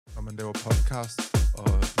man laver podcast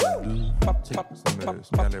og lydting,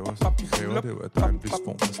 som jeg laver, så kræver det jo, at der er en vis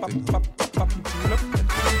form for stillhed.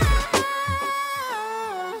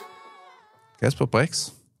 Casper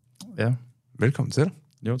Brix. Ja. Velkommen til.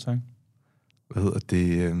 Jo, tak. Hvad hedder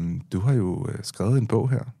det? Du har jo skrevet en bog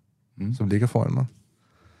her, som ligger foran mig.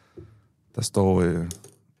 Der står,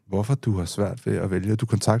 hvorfor du har svært ved at vælge. Du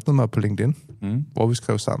kontaktede mig på LinkedIn, hvor vi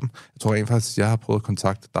skrev sammen. Jeg tror rent faktisk, jeg har prøvet at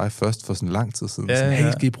kontakte dig først for sådan lang tid siden. Ja, sådan,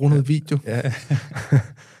 hey, skal I bruge noget video? Ja.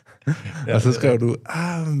 Og så skrev du,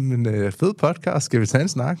 fed podcast, skal vi tage en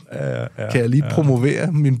snak? Ja. Kan jeg lige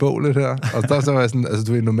promovere min bog lidt her? Og der så var jeg sådan, altså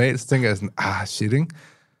du er normalt, så tænker jeg sådan, shit, ikke?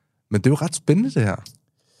 Men det er jo ret spændende, det her.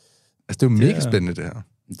 Altså det er jo mega spændende, det her.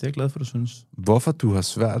 Det er jeg glad for, du synes. Hvorfor du har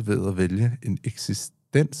svært ved at vælge en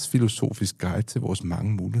eksistensfilosofisk guide til vores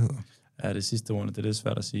mange muligheder? Ja, det sidste ord, det er lidt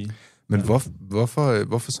svært at sige. Men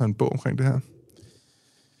hvorfor så en bog omkring det her?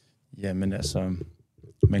 Jamen altså,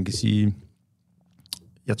 man kan sige,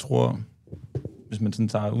 jeg tror, hvis man sådan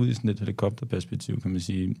tager ud i sådan et helikopterperspektiv, kan man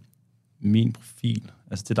sige, min profil,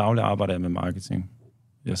 altså det daglige arbejde er med marketing.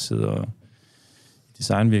 Jeg sidder i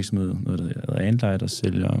designvirksomhed, noget der hedder Anlight, og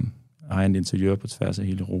sælger high-end interiør på tværs af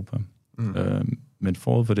hele Europa. Men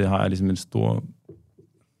forud for det har jeg ligesom en stor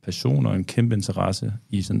passion og en kæmpe interesse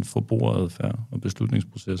i sådan forbrugeradfærd og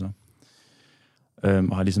beslutningsprocesser.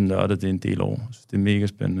 Og har ligesom nørdet det en del år. Så det er mega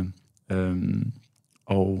spændende.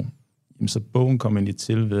 Og så bogen kom egentlig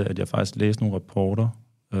til ved, at jeg faktisk læste nogle rapporter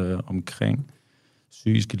omkring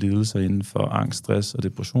psykiske lidelser inden for angst, stress og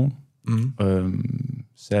depression.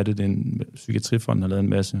 Psykiatrifonden har lavet en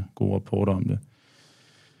masse gode rapporter om det.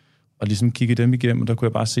 Og ligesom kiggede dem igennem, og der kunne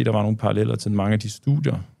jeg bare se, at der var nogle paralleller til mange af de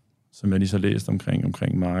studier, som jeg lige så læste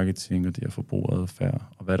omkring marketing og det her forbrugeradfærd,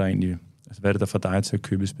 og hvad der egentlig, altså hvad er det, der får dig til at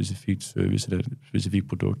købe et specifikt service eller et specifikt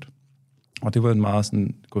produkt. Og det var en meget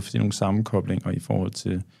sådan, kunne se nogle sammenkoblinger i forhold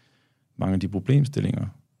til mange af de problemstillinger,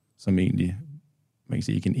 som egentlig, man kan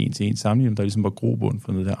sige ikke en en-til-en sammenligning, der ligesom var grobund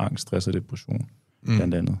for noget der angst, stress og depression,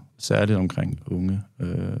 blandt andet. Særligt omkring unge,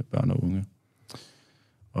 børn og unge.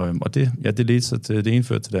 Og det ledte sig til, det ene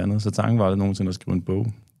førte til det andet, så tanken var det nogensinde at skrive en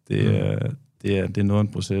bog. Det er noget af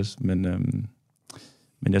en proces, men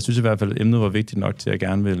jeg synes i hvert fald, at emnet var vigtigt nok til, at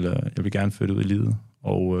jeg vil gerne føre det ud i livet.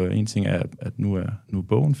 Og en ting er, at nu er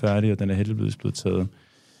bogen færdig, og den er heldigvis blevet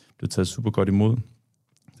taget super godt imod.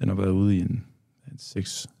 Den har været ude i en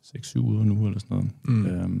 6-7 uger nu, eller sådan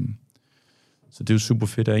noget. Så det er jo super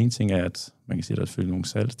fedt, at en ting er, at man kan se, at der er selvfølgelig nogle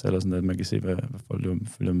salgstal, og sådan noget, at man kan se, hvad folk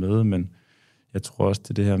følger med, men jeg tror også,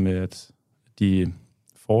 det her med, at de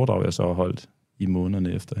foredrag, jeg så har holdt i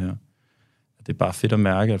månederne efter her, at det er bare fedt at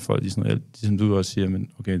mærke, at folk, de som du også siger,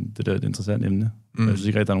 men okay, det der er et interessant emne. Jeg synes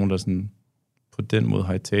ikke rigtig, der er nogen, der sådan, på den måde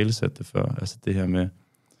har italesat det før. Altså det her med,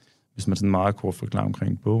 hvis man sådan meget kort forklarer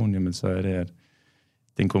omkring bogen, jamen så er det, at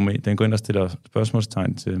den går ind og stiller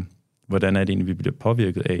spørgsmålstegn til, hvordan er det egentlig, vi bliver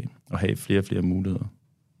påvirket af at have flere og flere muligheder.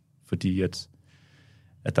 Fordi at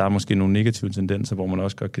der er måske nogle negative tendenser, hvor man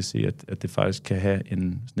også godt kan se, at det faktisk kan have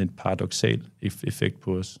sådan en paradoksal effekt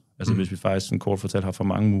på os. Altså hvis vi faktisk sådan kort fortalt har for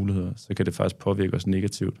mange muligheder, så kan det faktisk påvirke os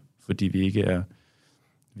negativt, fordi vi ikke er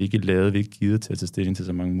givet til at tage stilling til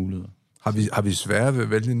så mange muligheder. Har vi sværere ved at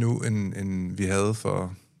vælge nu, end vi havde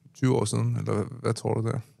for 20 år siden? Eller hvad tror du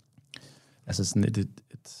der? Altså sådan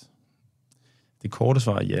det korte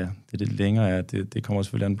svar, ja. Det lidt længere er, det kommer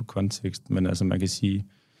selvfølgelig an på kontekst, men altså man kan sige,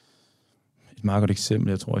 et meget godt eksempel,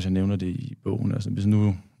 jeg tror også, jeg nævner det i bogen. Altså hvis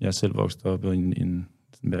nu, jeg er selv vokset op i en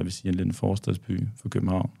lille forstadsby for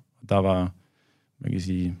København, og der var, man kan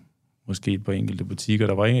sige, måske et par enkelte butikker,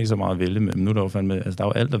 der var ikke så meget at vælge med, men nu er der jo fandme, altså der er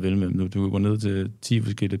jo alt at vælge med nu. Du kan gå ned til 10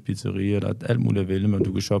 forskellige pizzerier, der er alt muligt at vælge med,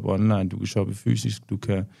 du kan shoppe online, du kan shoppe fysisk, du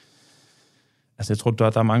kan, altså jeg tror,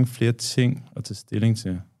 der er mange flere ting at tage stilling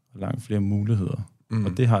til, og langt flere muligheder,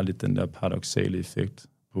 og det har lidt den der paradoksale effekt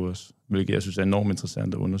på os, hvilket jeg synes er enormt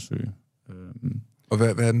interessant at undersøge. Og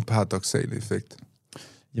hvad er den paradoksale effekt?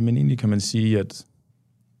 Jamen egentlig kan man sige, at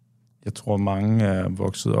jeg tror, mange er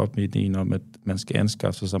vokset op med ideen om, at man skal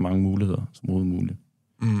anskaffe sig så mange muligheder som overhovedet muligt.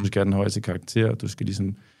 Du skal have den højeste karakter, du skal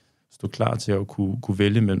ligesom stå klar til at kunne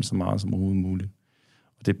vælge mellem så meget som overhovedet muligt.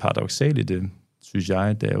 Og det paradoksale i det, synes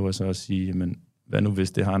jeg, det er jo så at sige, jamen, hvad nu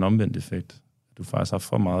hvis det har en omvendt effekt? At du faktisk har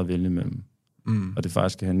for meget at vælge mellem. Og det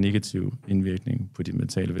faktisk kan have en negativ indvirkning på dit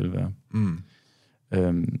mentale velvære.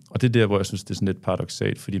 Og det er der, hvor jeg synes, det er sådan lidt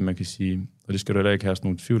paradoksalt, fordi man kan sige, og det skal du heller ikke have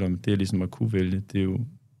nogen tvivl om, det er ligesom at kunne vælge, det er jo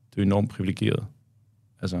enormt privilegeret.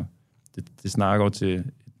 Altså, det snakker jo til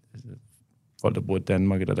folk, der bor i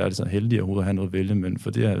Danmark, eller der er det så heldige at overhovedet have noget at vælge mellem,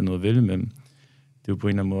 for det er noget at vælge mellem. Det er jo på en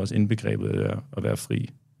eller anden måde også indbegrebet at være fri.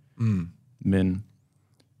 Men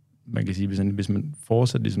man kan sige, hvis man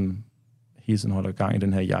fortsat ligesom hele tiden holder gang i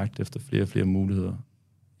den her jagt efter flere og flere muligheder,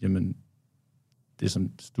 jamen, det som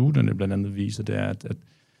studierne blandt andet viser, det er, at det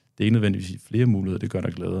er ikke nødvendigvis flere muligheder, det gør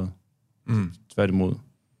dig gladere. Tværtimod,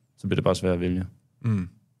 så bliver det bare svært at vælge.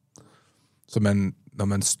 Så når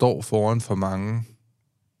man står foran for mange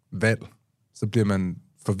valg, så bliver man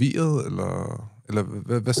forvirret, eller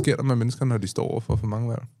hvad sker der med mennesker, når de står over for mange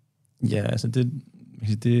valg? Ja, altså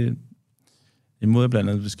det en måde, jeg blandt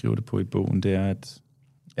andet beskriver det på i bogen, det er,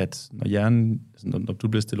 at når hjernen, altså når du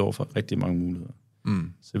bliver stillet over for rigtig mange muligheder,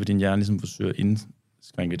 så vil din hjerne ligesom forsøge at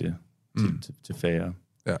indskrænke det til færre.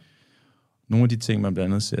 Ja. Nogle af de ting, man blandt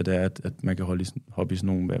andet ser, det er, at man kan hoppe i sådan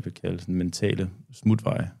nogle, hvad jeg vil kalde sådan mentale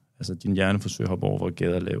smutveje. Altså din hjerne forsøger at hoppe over, hvor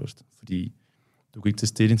gader er lavest, fordi du kan ikke tage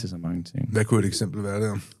stilling til så mange ting. Hvad kunne et eksempel være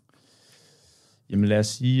der? Jamen lad os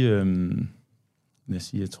sige,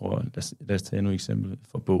 lad os tage nogle eksempel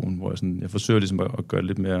fra bogen, hvor jeg forsøger ligesom at gøre det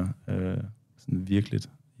lidt mere sådan virkeligt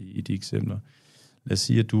i de eksempler. Lad os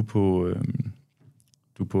sige, at du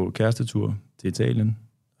er på kærestetur til Italien.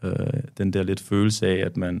 Den der lidt følelse af,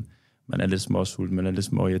 at man er lidt småsult, man er lidt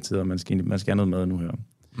småirriteret, og man skal have noget mad nu her.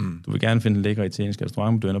 Du vil gerne finde en lækker italiensk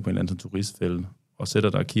restaurant, men du ender på en eller anden turistfælde, og sætter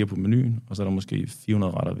dig og kigger på menuen, og så er der måske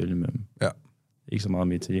 400 retter at vælge mellem. Ja. Ikke så meget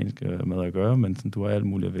med italiensk mad at gøre, men du har alt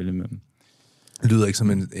muligt at vælge mellem. Det lyder ikke som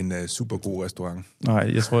en super god restaurant.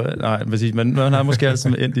 Nej, jeg tror, præcis, man har måske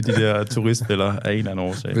altid endt i de der turistfælder af en eller anden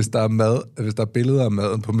årsag. Hvis der er billeder af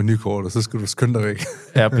maden på menukortet, så skal du skynde dig væk.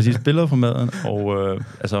 Ja, præcis, billeder på maden, og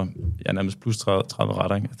nærmest plus 30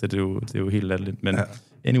 retter, ikke? Det er jo helt latterligt. Men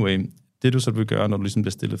anyway, det du så vil gøre, når du ligesom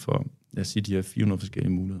bliver stillet for, lad os sige, de her 400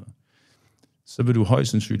 forskellige muligheder, så vil du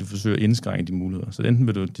højst sandsynligt forsøge at indskrænke de muligheder. Så enten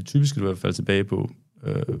vil du, det typiske du i hvert fald tilbage på,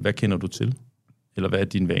 hvad kender du til? Eller hvad er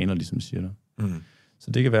dine vaner, ligesom siger der?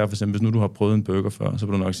 Så det kan være, for eksempel, hvis nu du har prøvet en burger før, så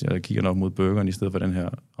vil du nok sige, at jeg kigger nok mod burgeren, i stedet for den her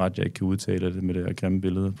ret, jeg ikke kan udtale det med det her grimme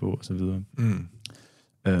billede på, og så videre.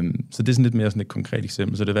 Så det er sådan lidt mere sådan et konkret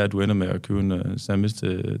eksempel. Så det er, at du ender med at købe en sandwich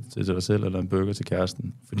til dig selv, eller en burger til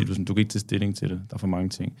kæresten, fordi du kan ikke tage stilling til det. Der er for mange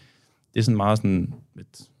ting. Det er sådan meget sådan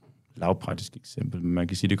et lavpraktisk eksempel, men man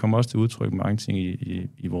kan sige, det kommer også til udtryk mange ting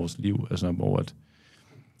i vores liv, altså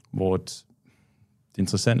hvor det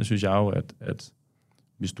interessante, synes jeg jo, at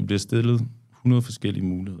hvis du bliver stillet 100 forskellige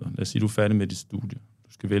muligheder, lad os sige, du er færdig med dit studie,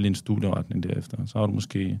 du skal vælge en studieretning derefter, så har du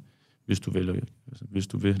måske, hvis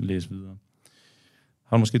du vil læse videre,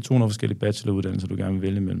 har du måske 200 forskellige bacheloruddannelser, du gerne vil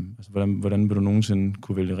vælge imellem. Altså, hvordan vil du nogensinde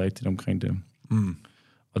kunne vælge rigtigt omkring det?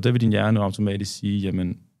 Og der vil din hjerne automatisk sige,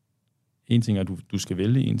 jamen, en ting er, at du skal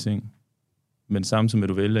vælge en ting, men samtidig med, at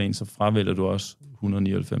du vælger en, så fravælger du også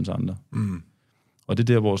 199 andre. Og det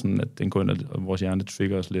er der, hvor sådan, at den går ind, og vores hjerne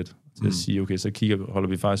trigger os lidt til at sige, okay, så holder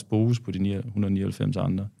vi faktisk fokus på de 199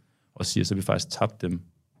 andre, og siger, så vi faktisk tabt dem,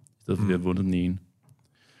 i stedet for at vi har vundet den ene.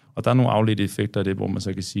 Og der er nogle afledte effekter af det, hvor man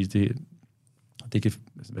så kan sige, det kan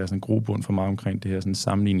være sådan en grobund for meget omkring det her sådan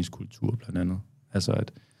sammenligningskultur blandt andet. Altså,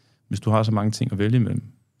 at hvis du har så mange ting at vælge imellem,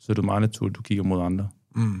 så er det meget naturligt, at du kigger mod andre.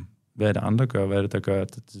 Hvad er det andre gør? Hvad er det, der gør,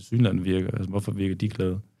 at det til synligheden virker? Altså, hvorfor virker de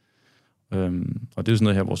glade? Og det er jo sådan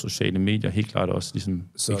noget her, hvor sociale medier helt klart også ligesom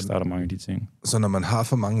starter mange af de ting. Så når man har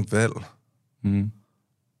for mange valg,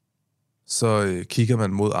 så kigger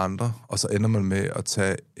man mod andre, og så ender man med at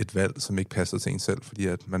tage et valg, som ikke passer til en selv, fordi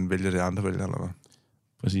at man vælger det andre vælger, eller hvad?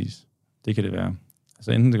 Præcis. Det kan det være.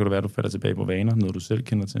 Altså enten det kan det være, at du falder tilbage på vaner, noget du selv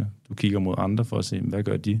kender til. Du kigger mod andre for at se, hvad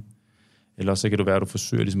gør de? Eller så kan det være, at du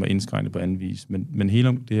forsøger ligesom at indskrænke det på anden vis. Men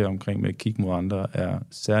hele det her omkring med at kigge mod andre, er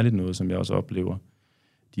særligt noget, som jeg også oplever.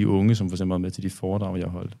 De unge, som for eksempel er med til de foredrag, jeg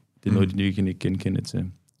har holdt. Det er noget, de kan ikke genkende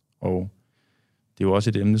til. Og det er jo også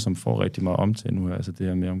et emne, som får rigtig meget omtale nu her, altså det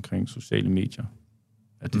her med omkring sociale medier.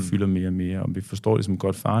 At det fylder mere og mere. Og vi forstår det som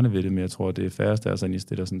godt farne ved det, men jeg tror, at det er færrest, der sådan, I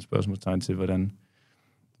stiller sådan et spørgsmålstegn til, hvordan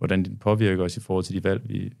det påvirker os i forhold til de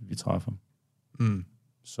valg, vi træffer.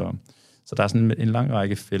 Så der er sådan en lang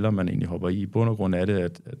række fælder, man egentlig hopper i. I bund og grund er det,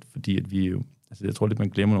 at fordi at vi jo, altså jeg tror lidt, man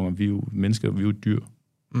glemmer nogle gange, vi er jo mennesker, vi er jo dyr.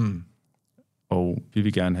 Og vi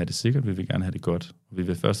vil gerne have det sikkert, vi vil gerne have det godt. Og vi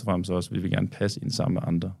vil først og fremmest også, vi vil gerne passe ind sammen med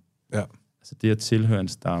andre. Ja. Altså det at tilhøre en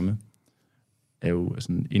stamme, er jo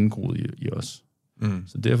sådan indgroet i os.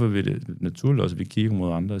 Så derfor vil det naturligt også, at vi kigger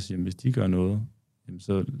mod andre og siger, hvis de gør noget,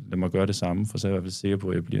 så lad mig gøre det samme, for så er jeg i hvert fald sikker på,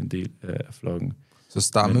 at jeg bliver en del af flokken. Så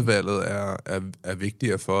stammevalget er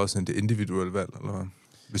vigtigere for os end det individuelle valg, eller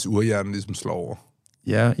hvis urhjernen ligesom slår over?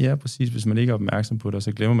 Ja, præcis. Hvis man ikke er opmærksom på det,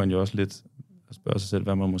 så glemmer man jo også lidt at spørge sig selv,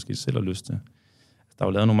 hvad man måske selv har lyst til. Der er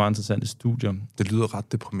jo lavet nogle meget interessante studier. Det lyder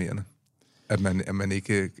ret deprimerende, at man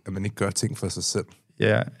ikke gør ting for sig selv.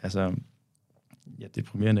 Ja, altså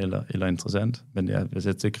deprimerende eller interessant, men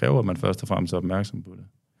det kræver, at man først og fremmest er opmærksom på det.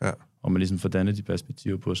 Ja. Og man ligesom får dannet de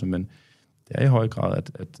perspektiver på sig, men det er i høj grad,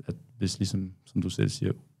 at hvis ligesom, som du selv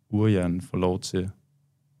siger, urhjernen får lov til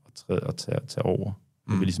at tage over,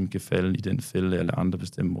 og vi ligesom kan falde i den fælde, eller andre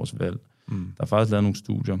bestemme vores valg. Der er faktisk lavet nogle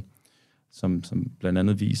studier, som blandt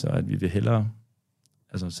andet viser, at vi vil hellere,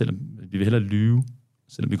 vi vil hellere lyve,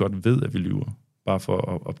 selvom vi godt ved, at vi lyver, bare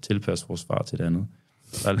for at tilpasse vores svar til det andet.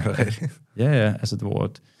 Ja, altså hvor,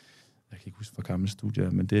 jeg kan ikke huske for gamle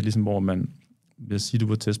studier, men det er ligesom, hvor man vil sige, du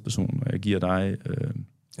var testperson, og jeg giver dig...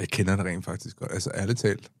 Jeg kender det rent faktisk godt. Altså ærligt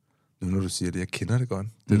talt, nu når du siger det, jeg kender det godt.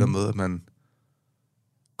 Det der med, at man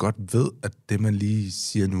godt ved, at det, man lige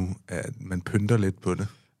siger nu, er, at man pynter lidt på det.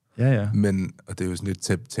 Ja. Men, og det er jo sådan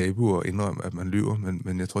lidt tabu at indrømme, at man lyver,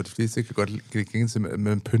 men jeg tror, at de fleste kan godt gense, at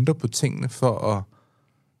man pynter på tingene for at...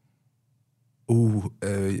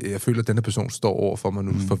 jeg føler, at denne person står over for mig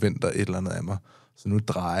nu, forventer et eller andet af mig. Så nu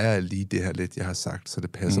drejer jeg lige det her lidt, jeg har sagt, så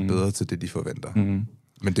det passer bedre til det, de forventer. Men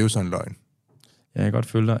det er jo sådan en løgn. Ja, jeg kan godt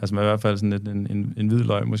følge dig. Altså, man er i hvert fald sådan en hvid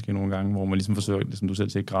løgn måske nogle gange, hvor man ligesom forsøger, som du selv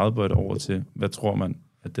siger, gradbøjet over til, hvad tror man,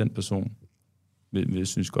 at den person vil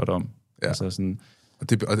synes godt om. Ja. Altså sådan...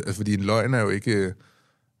 fordi en løgn er jo ikke,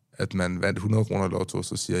 at man vandt 100 kroner i lotto,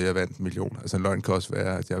 så siger jeg vandt 1 million. Altså en løgn kan også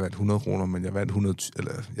være, at jeg vandt 100 kroner, men jeg vandt 100,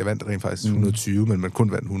 eller jeg vandt rent faktisk 120, men man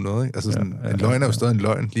kun vandt 100. Ikke? Altså sådan, en løgn er jo stadig en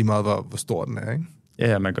løgn, lige meget hvor stor den er, ikke?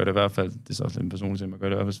 Ja, man gør det i hvert fald, det er så også en personlig ting, man gør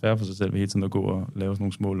det i hvert fald svært for sig selv ved hele tiden at gå og lave sådan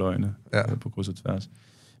nogle små løgne på kryds og tværs.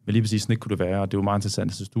 Men lige præcis sådan kunne det være, og det er jo meget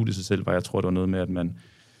interessant, at studie sig selv, hvor jeg tror, det var noget med, at man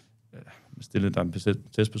stillede der en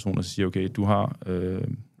testperson og siger, okay, du har,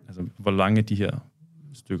 hvor lange er de her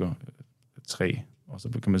stykker træ? Og så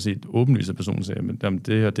kan man se, at åbenlyst af personen siger, men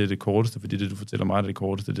det her det er det korteste, fordi det, du fortæller mig, er det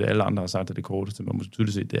korteste, det alle andre har sagt, er det korteste, men man må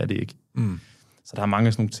tydeligt se, det er det ikke. Så der er mange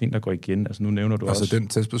af sådan nogle ting, der går igen. Altså nu nævner du også... Altså den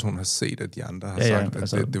testperson har set, at de andre har sagt, at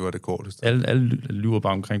altså, det var det korteste. Alle lyver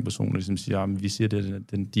bare omkring personer, ligesom siger, at vi siger,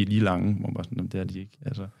 at de er lige lange, hvor man bare sådan, det er de ikke.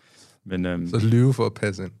 Altså, men, så lyve for at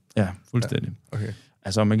passe ind? Ja, fuldstændig. Ja. Okay.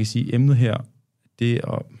 Altså man kan sige, emnet her, det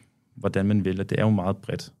og hvordan man vælger, det er jo meget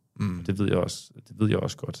bredt. Det ved jeg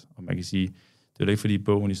også godt. Og man kan sige, det er jo ikke, fordi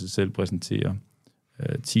bogen i sig selv præsenterer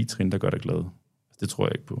 10 trin, der gør dig glad. Altså, det tror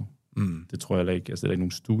jeg ikke på. Det tror jeg heller ikke. Altså, der er ikke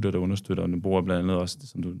nogen studier, der understøtter, og den bruger blandt andet også,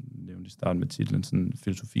 som du nævnte i starten med titlen, sådan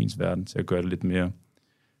filosofiens verden, til at gøre det lidt mere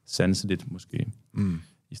sanseligt, måske.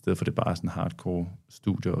 I stedet for det bare sådan hardcore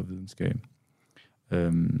studier og videnskab.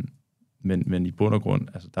 Men i bund og grund,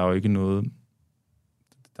 altså, der er jo ikke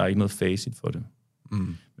noget facit for det.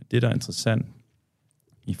 Men det, der er interessant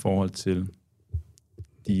i forhold til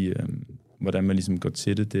hvordan man ligesom går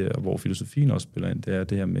til det der, og hvor filosofien også spiller ind, det er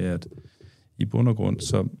det her med, at i bund og grund,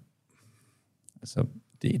 så altså,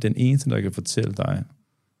 det er den eneste, der kan fortælle dig,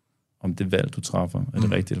 om det valg, du træffer, er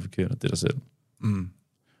det rigtigt eller forkert, og det er dig selv.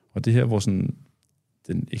 Og det her, hvor sådan,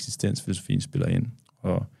 den eksistensfilosofien spiller ind,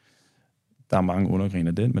 og der er mange undergrene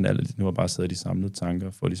af den, men alt nu har bare siddet de samlede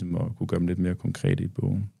tanker, for ligesom at kunne gøre dem lidt mere konkrete i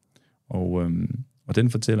bogen. Og den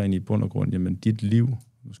fortæller ind i bund og grund, jamen dit liv,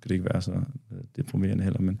 nu skal det ikke være så deprimerende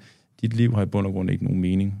heller, men dit liv har i bund og grund ikke nogen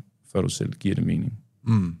mening, før du selv giver det mening.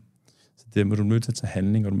 Så det må du nødt til at tage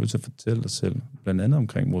handling, og du er nødt til at fortælle dig selv, blandt andet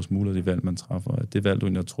omkring vores muligheder, de valg, man træffer, at det valg,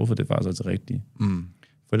 du har truffet, det er faktisk altså rigtigt.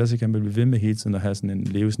 For ellers kan man blive ved med hele tiden at have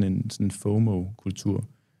leve sådan en FOMO-kultur,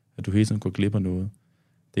 at du hele tiden går glip af noget.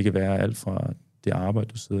 Det kan være alt fra det arbejde,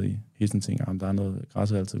 du sidder i, hele tiden tænker, der er noget,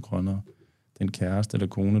 græsset er altid grønnere, den kæreste eller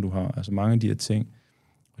kone, du har, altså mange af de her ting.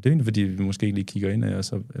 Og det er egentlig, fordi vi måske lige kigger ind af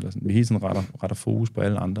os, eller sådan, vi hele tiden retter fokus på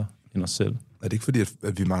alle andre end os selv. Er det ikke fordi,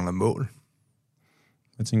 at vi mangler mål?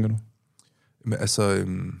 Hvad tænker du? Men altså,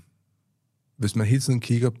 hvis man hele tiden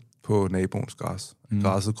kigger på naboens græs,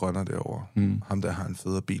 græsset grønner derovre, ham der har en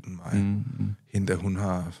federe bil end mig, hende der, hun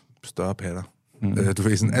har større patter. Du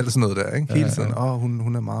ved sådan, alt sådan noget der, ikke? Hele tiden,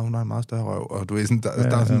 hun har en meget større røv, og du ved sådan,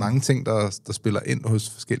 der er sådan mange ting, der spiller ind hos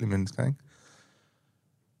forskellige mennesker, ikke?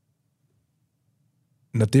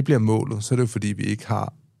 Når det bliver målet, så er det jo fordi, vi ikke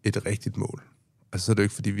har et rigtigt mål. Altså, så er det jo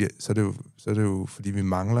ikke fordi, så er det jo fordi, vi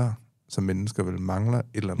mangler, som mennesker vel mangler et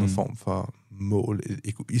eller andet form for mål, et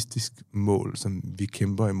egoistisk mål, som vi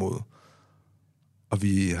kæmper imod. Og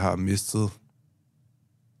vi har mistet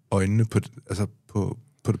øjnene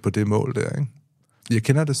på det mål der, ikke? Jeg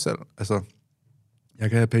kender det selv. Altså, jeg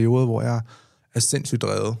kan have perioder, hvor jeg er sindssygt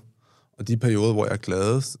drevet, og de perioder, hvor jeg er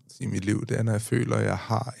gladest i mit liv, det er, når jeg føler, at jeg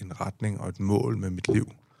har en retning og et mål med mit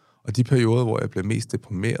liv. Og de perioder, hvor jeg bliver mest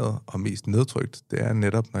deprimeret og mest nedtrykt, det er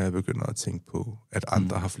netop, når jeg begynder at tænke på, at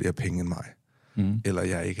andre har flere penge end mig. Eller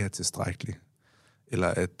jeg ikke er tilstrækkelig. Eller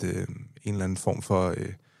at en eller anden form for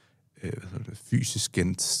fysisk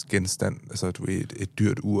genstand, altså du ved, et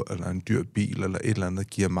dyrt ur, eller en dyr bil, eller et eller andet,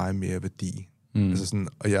 giver mig mere værdi. Altså sådan,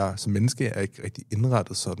 og jeg som menneske er ikke rigtig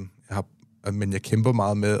indrettet sådan. Men jeg kæmper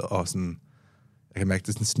meget med at sådan jeg kan mærke, at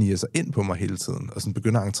det sådan sniger sig ind på mig hele tiden, og sådan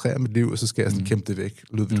begynder at entrere mit liv, og så skal jeg sådan kæmpe det væk.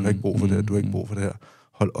 Ludvig, du har ikke brug for det her, du har ikke brug for det her.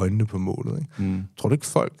 Hold øjnene på målet, ikke? Tror du ikke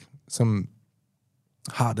folk, som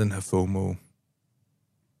har den her FOMO,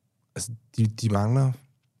 altså de mangler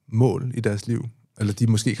mål i deres liv, eller de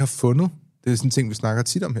måske ikke har fundet, det er sådan en ting, vi snakker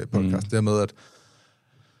tit om her i podcast, det er med, at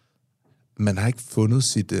man har ikke fundet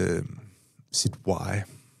sit why.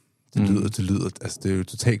 Det lyder, altså det er jo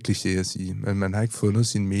totalt kliché at sige, men man har ikke fundet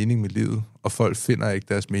sin mening med livet, og folk finder ikke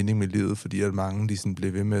deres mening med livet, fordi at mange, de sådan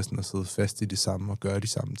bliver ved med sådan at sidde fast i det samme og gøre de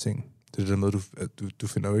samme ting. Det er det der med, at du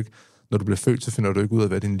finder jo ikke, når du bliver født, så finder du ikke ud af,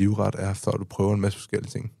 hvad din livret er, før du prøver en masse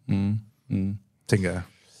forskellige ting. Tænker jeg.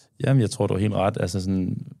 Jamen, jeg tror, du er helt ret. Altså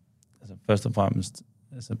sådan, først og fremmest...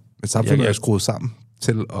 Altså, men samfundet er skruet sammen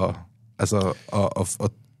til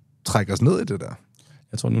at trække os ned i det der.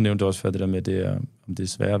 Jeg tror, nu nævnte du også før det der med, om det er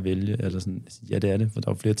svært at vælge. Eller sådan, ja, det er det, for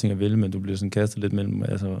der er flere ting at vælge, men du bliver sådan kastet lidt mellem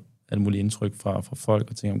alle mulige indtryk fra folk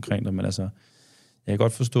og ting omkring dig. Men altså, jeg kan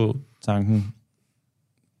godt forstå tanken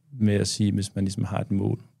med at sige, hvis man ligesom har et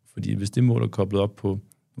mål. Fordi hvis det mål er koblet op på,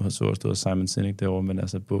 nu har så også stået Simon Sinek derovre, men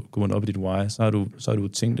altså går man op i dit why, så har du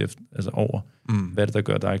tænkt efter, altså over, hvad det der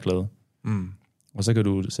gør dig glad. Og så kan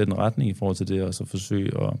du sætte en retning i forhold til det, og så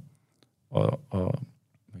forsøge at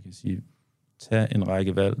man kan sige, tage en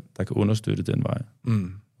række valg, der kan understøtte den vej.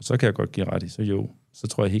 Og så kan jeg godt give ret i, så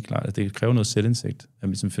tror jeg helt klart, at det kræver noget selvindsigt, at man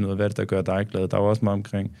ligesom finder ud af, hvad det der gør dig glad. Der er jo også meget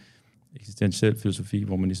omkring eksistentiel filosofi,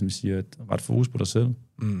 hvor man ligesom siger, at ret fokus på dig selv.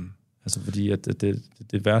 Altså fordi, at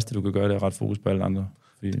det værste, du kan gøre, det er at ret fokus på alle andre.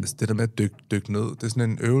 Fordi... Altså det der med at dykke ned, det er sådan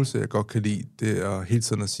en øvelse, jeg godt kan lide, det er hele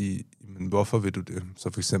tiden at sige, men hvorfor vil du det? Så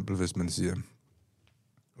for eksempel, hvis man siger,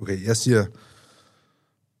 okay, jeg siger,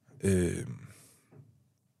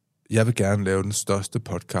 jeg vil gerne lave den største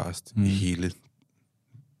podcast i hele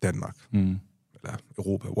Danmark. Eller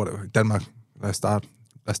Europa, whatever. Danmark, lad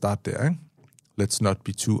os starte der, ikke? Let's not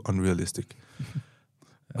be too unrealistic.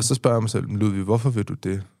 Og så spørger jeg mig selv, Ludvig, hvorfor vil du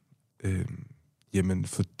det? Jamen,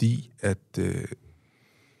 fordi at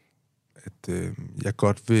jeg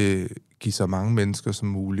godt vil give så mange mennesker som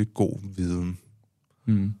muligt god viden.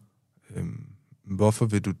 Hvorfor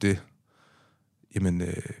vil du det? Jamen,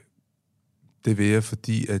 det vil jeg,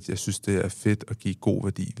 fordi at jeg synes, det er fedt at give god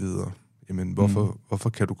værdi videre. Jamen, hvorfor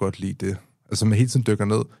kan du godt lide det? Altså, man hele tiden dykker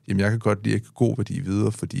ned. Jamen, jeg kan godt lide at give god værdi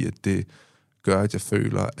videre, fordi at det gør, at jeg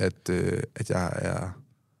føler, at jeg er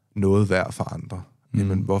noget værd for andre.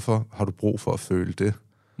 Jamen, hvorfor har du brug for at føle det?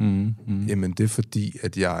 Jamen, det er fordi,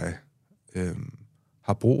 at jeg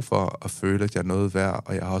har brug for at føle, at jeg er noget værd,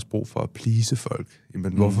 og jeg har også brug for at please folk.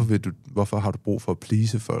 Jamen, hvorfor har du brug for at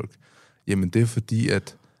please folk? Jamen, det er fordi,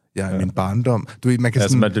 at jeg er min barndom. Du ved, man kan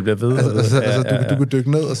sådan... Altså, det bliver ved. Du kan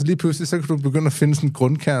dykke ned, og så lige pludselig, så kan du begynde at finde sådan en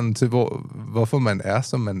grundkerne til, hvorfor man er,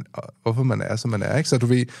 som man er, ikke? Så du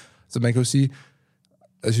ved, så man kan jo sige,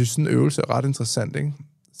 jeg synes, sådan en øvelse er ret interessant, ikke?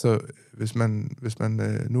 Så hvis man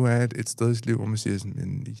nu er et sted i sit liv, hvor man siger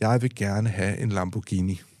sådan, jeg vil gerne have en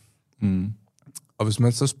Lamborghini. Og hvis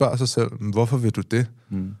man så spørger sig selv, hvorfor vil du det?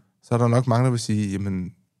 Så er der nok mange, der vil sige,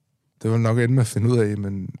 jamen, det vil nok ende med at finde ud af,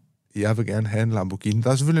 men jeg vil gerne have en Lamborghini.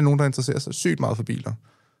 Der er selvfølgelig nogen, der interesserer sig sygt meget for biler.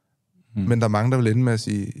 Men der er mange, der vil ende med at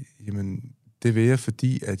sige, jamen, det vil jeg,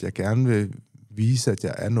 fordi at jeg gerne vil vise, at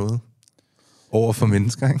jeg er noget over for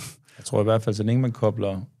mennesker, ikke? Jeg tror i hvert fald, så længe man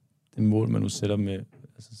kobler det mål, man nu sætter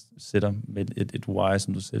med et why,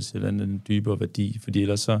 som du selv siger, en dybere værdi, fordi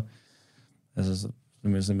ellers så, altså,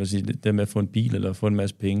 som jeg siger, det med at få en bil eller få en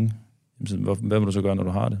masse penge, hvad vil du så gøre, når du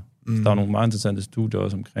har det? Der er nogle meget interessante studier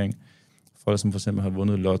også omkring folk, som for eksempel har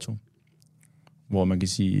vundet lotto, hvor man kan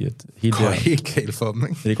sige, at det går helt galt for dem,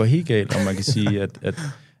 ikke? Det går helt galt, og man kan sige,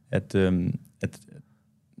 at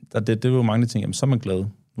det er jo mange ting, jamen, så er man glad. Nu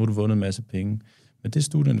har du vundet en masse penge. Men det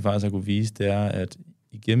studien faktisk har kunne vise, det er, at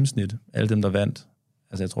i gennemsnit, alle dem, der vandt,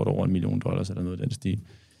 altså jeg tror, det er over $1 million eller noget af den stil,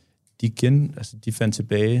 de fandt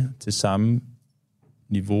tilbage til samme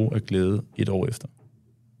niveau af glæde et år efter.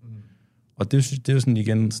 Og det er jo sådan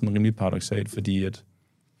igen sådan rimelig paradoksalt, fordi at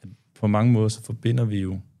på mange måder, så forbinder vi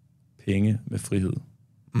jo penge med frihed.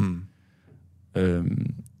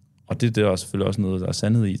 Og det er også selvfølgelig også noget, der er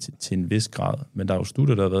sandhed i til en vis grad. Men der er jo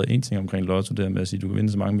studier, der har været en ting omkring lotto, der med at sige, du kan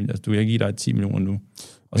vinde så mange millioner. Altså, du kan give dig 10 millioner nu.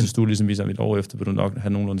 Og så studier ligesom viser, at et år efter vil du nok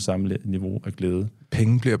have nogenlunde samme niveau af glæde.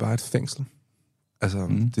 Penge bliver bare et fængsel. Altså,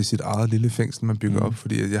 det er sit eget lille fængsel, man bygger op.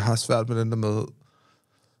 Fordi jeg har svært med den der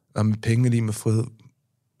med penge lige med frihed.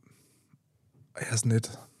 Og jeg er sådan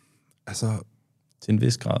lidt... Altså... Til en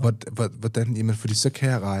vis grad. Hvordan? Jamen, fordi så kan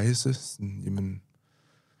jeg rejse. Sådan, jamen...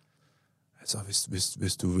 Altså,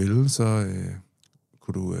 hvis du vil, så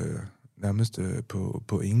kunne du nærmest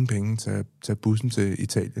på ingen penge tage bussen til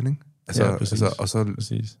Italien, ikke? Altså, ja, præcis. Altså, og så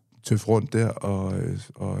præcis. tøffe rundt der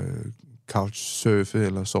og couchsurfe,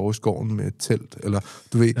 eller sove i skoven med et telt, eller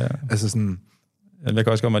du ved, altså sådan... Jeg kan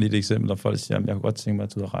også komme med et eksempel, når folk siger, at jeg kunne godt tænke mig at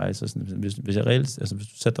tage ud og rejse. Sådan, hvis jeg reelt, altså hvis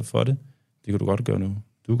du sætter dig for det, det kan du godt gøre nu.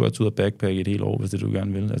 Du kan godt tage ud og backpacke et helt år, hvis det du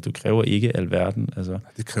gerne vil. Altså, du kræver ikke alverden. Altså.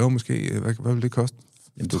 Det kræver måske, hvad vil det koste?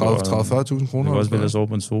 30-40.000 kroner? Du kan også vælge at sove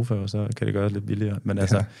på en sofa, og så kan det gøre det lidt billigere. Men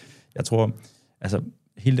altså, jeg tror, altså,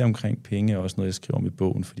 hele det omkring penge er også noget, jeg skriver om i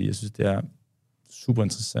bogen, fordi jeg synes, det er super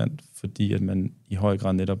interessant, fordi at man i høj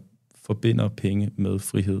grad netop forbinder penge med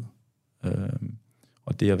frihed,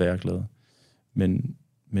 og det at være glad.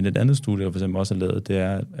 Men et andet studie, der for eksempel også er lavet, det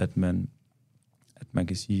er, at man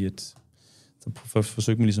kan sige, at så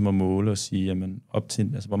forsøger man ligesom at måle og sige, jamen, op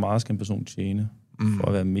til, altså, hvor meget skal en person tjene for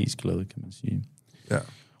at være mest glad, kan man sige. Ja.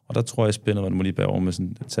 Og der tror jeg spændende, at man må lige bære over med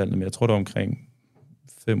sådan et tal, men jeg tror, der er omkring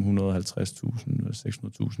 550.000 eller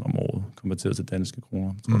 600.000 om året, konverteret til danske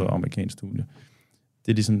kroner. Jeg tror, der er amerikansk studie.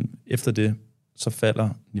 Det er ligesom, efter det, så falder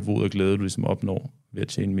niveauet af glæde, du ligesom opnår ved at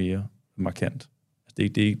tjene mere markant.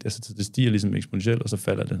 Altså, det stiger ligesom eksponentielt, og så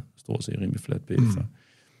falder det stort set rimelig fladt bagefter.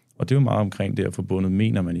 Og det er jo meget omkring det her forbundet,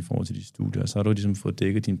 mener man i forhold til de studier. Så har du ligesom fået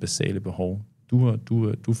dækket dine basale behov.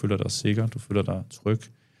 Du føler dig sikker, du føler dig tryg.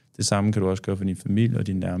 Det samme kan du også gøre for din familie og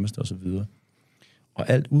dine nærmeste osv. Og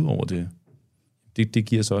alt ud over det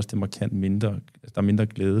giver så også det markant mindre, der er mindre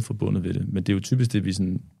glæde forbundet ved det. Men det er jo typisk det, vi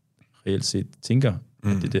sådan reelt set tænker,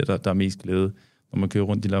 at det er der er mest glæde, når man kører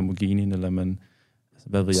rundt i Lamborghini, eller man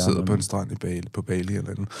hvad ved jeg, sidder på en strand på Bali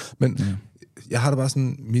eller noget. Men jeg har da bare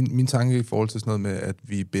sådan, min tanke i forhold til sådan noget med, at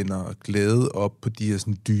vi binder glæde op på de her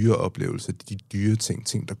sådan dyre oplevelser, de dyre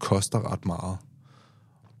ting, der koster ret meget.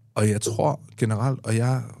 Og jeg tror generelt, og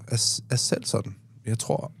jeg er selv sådan, jeg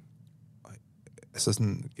tror, altså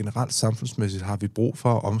sådan generelt samfundsmæssigt har vi brug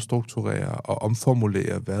for at omstrukturere og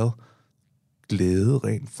omformulere, hvad glæde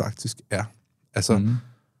rent faktisk er. Altså,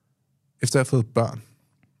 efter jeg har fået børn,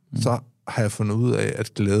 så har jeg fundet ud af,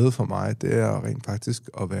 at glæde for mig, det er rent faktisk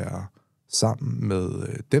at være sammen med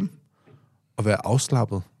dem, og være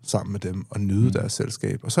afslappet sammen med dem, og nyde deres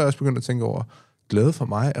selskab. Og så har jeg også begyndt at tænke over, glæde for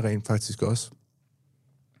mig er rent faktisk også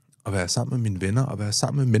at være sammen med mine venner, og være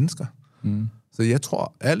sammen med mennesker. Så jeg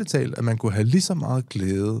tror ærligt talt, at man kunne have lige så meget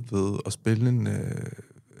glæde ved at spille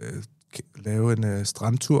lave en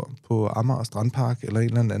strandtur på Amager Strandpark, eller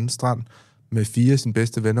en eller anden strand, med 4 af sine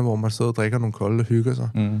bedste venner, hvor man sidder og drikker nogle kolde og hygger sig.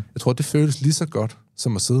 Jeg tror, det føles lige så godt,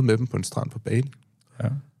 som at sidde med dem på en strand på Bali. Ja.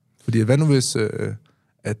 Fordi hvad nu hvis,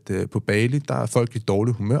 at på Bali, der er folk i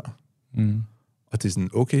dårlig humør, og det er sådan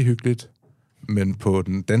okay hyggeligt, men på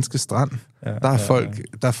den danske strand,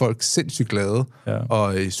 der er folk sindssygt glade,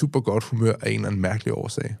 og i super godt humør af en eller anden mærkelig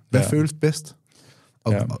årsag. Hvad føles bedst?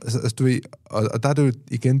 Og, altså, du ved, og der er det jo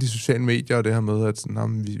igen de sociale medier, og det her med, at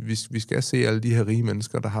sådan, vi skal se alle de her rige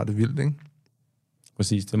mennesker, der har det vildt, ikke?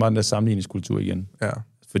 Præcis, det er meget den der sammenligningskultur igen. Ja.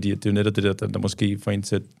 Fordi det er jo netop det der måske får en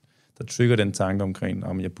til, der trigger den tanke omkring,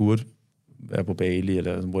 om jeg burde være på Bali,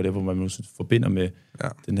 eller whatever, man nu forbinder med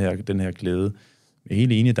den her glæde. Jeg er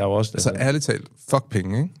helt enig, der er jo også... Altså ærligt talt, fuck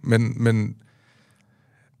penge, ikke? Men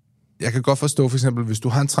jeg kan godt forstå, for eksempel, hvis du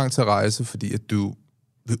har en trang til at rejse, fordi at du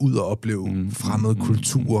vil ud og opleve fremmede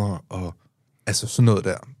kulturer, og altså sådan noget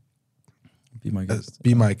der. Be my guest.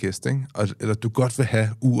 Be my guest, ikke? Eller du godt vil have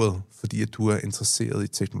uret, fordi at du er interesseret i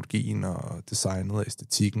teknologien og designet og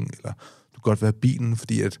æstetikken, eller du godt vil have bilen,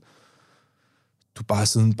 fordi at du bare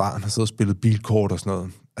siden barn har siddet og spillet bilkort og sådan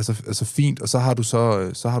noget. Altså fint, og så har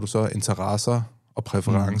du så interesser og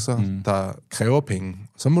præferencer, der kræver penge.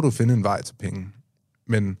 Så må du finde en vej til penge.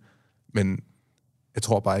 Men jeg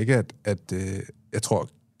tror bare ikke, at jeg tror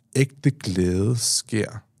ægte glæde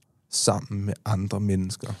sker sammen med andre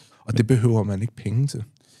mennesker. Og det behøver man ikke penge til.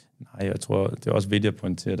 Nej, jeg tror, det er også vigtigt at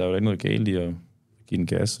pointere, der er jo ikke noget galt i at give den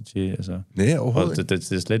gas til. Altså, nej, overhovedet ikke.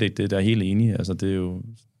 Det er slet ikke det, der er helt enig. Altså, det er jo,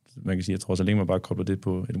 man kan sige, jeg tror, så længe man bare kobler det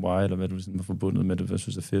på et why, eller hvad du ligesom er forbundet med det, hvad jeg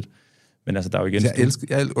synes er fedt. Men altså, der er jo igen...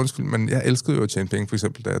 Jeg elskede jo at tjene penge, for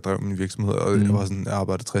eksempel, da jeg drev min virksomhed, og jeg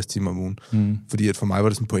arbejdede 60 timer om ugen. Fordi at for mig var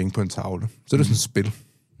det sådan point på en tavle. Så er det sådan et spil.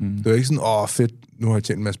 Det var ikke sådan, fedt, nu har jeg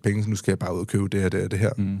tjent en masse penge, så nu skal jeg bare ud og købe det her, det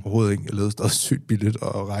her. Overhovedet ikke. Jeg levede stadig sygt billigt,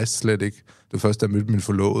 og rejste slet ikke. Det var først, da jeg mødte min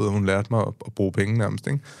forlovede, og hun lærte mig at bruge penge nærmest,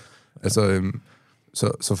 ikke? Altså,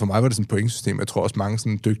 så for mig var det sådan et pointsystem. Jeg tror også mange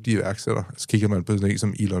sådan dygtige iværksættere, så kigger man på sådan en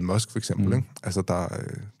som Elon Musk for eksempel, ikke? Altså,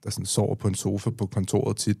 der sådan sover på en sofa på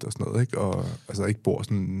kontoret tit og sådan noget, ikke? Og altså ikke bor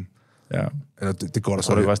sådan... Ja. Eller det går der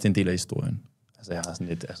så... Og det er også en del af historien. Altså, jeg har sådan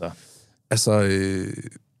lidt,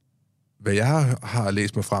 hvad jeg har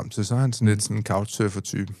læst mig frem til, så er han sådan lidt sådan en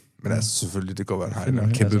couchsurfer-type. Men altså selvfølgelig, det går godt, at han har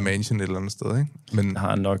en kæmpe mansion et eller andet sted, ikke? Men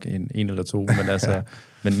har nok en eller to, men altså...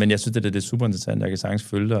 men jeg synes, det er super interessant, jeg kan sagtens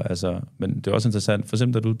følge dig, altså... Men det er også interessant, for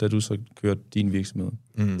eksempel, da du så kørte din virksomhed,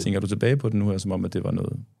 tænker du tilbage på den nu her, som om, at det var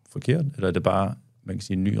noget forkert, eller er det bare, man kan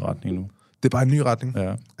sige, en ny retning nu? Det er bare en ny retning.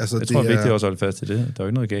 Ja. Altså, jeg tror, det er vigtigt også at holde fast til det. Der er jo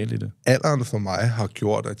ikke noget galt i det. Alderen for mig har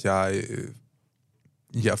gjort, at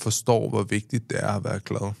jeg forstår, hvor vigtigt det er at være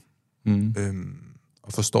glad.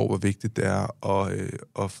 Og forstår, hvor vigtigt det er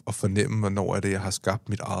at fornemme, hvornår er det, jeg har skabt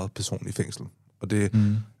mit eget personlige fængsel. Og det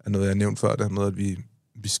er noget, jeg har nævnt før, det er noget, at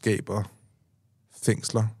vi skaber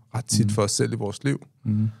fængsler ret tit for os selv i vores liv,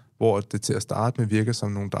 hvor det til at starte med virker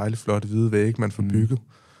som nogle dejlige, flotte hvide vægge, man får bygget,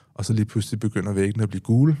 og så lige pludselig begynder væggene at blive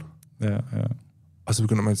gule. Ja. Og så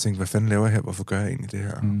begynder man at tænke, hvad fanden laver jeg her? Hvorfor gør jeg egentlig det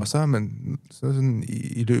her? Og så er man sådan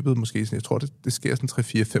i løbet måske, sådan, jeg tror, det sker sådan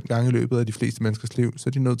 3-4-5 gange i løbet af de fleste menneskers liv, så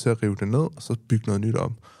er de nødt til at rive det ned, og så bygge noget nyt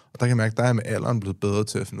op. Og der kan jeg mærke, der er jeg med alderen blevet bedre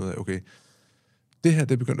til at finde ud af, okay, det her,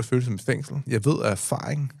 det er begyndt at føles som et fængsel. Jeg ved af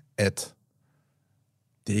erfaring, at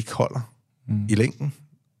det ikke holder i længden.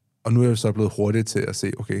 Og nu er jeg så blevet hurtigt til at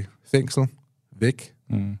se, okay, fængsel, væk,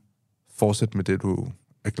 fortsæt med det, du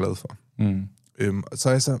er glad for. Så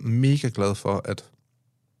er jeg så mega glad for,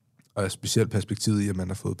 og specielt perspektivet i, at man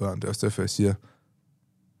har fået børn. Det er også derfor, jeg siger,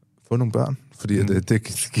 få nogle børn, fordi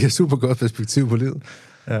det giver super godt perspektiv på livet.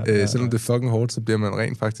 Selvom det er fucking hårdt, så bliver man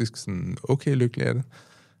rent faktisk sådan okay lykkelig af det.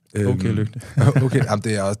 Okay lykkelig. Okay, jamen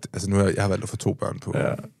det er også, altså nu har jeg valgt at få 2 børn på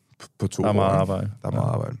 2 år. Der er meget arbejde. Der er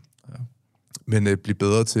meget arbejde. Ja. Men blive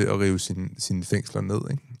bedre til at rive sine fængsler ned,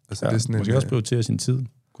 ikke? Altså, det er sådan måske også prioritere sin tid,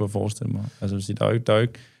 kunne jeg forestille mig. Altså, der er jo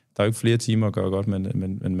ikke flere timer at gøre godt, men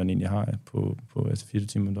man egentlig har på 24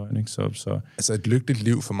 timer om døgn, ikke? Så... Altså, et lykkeligt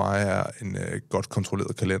liv for mig er en godt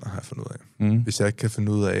kontrolleret kalender, har jeg fundet ud af. Hvis jeg ikke kan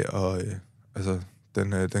finde ud af,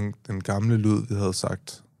 den gamle lyd, vi havde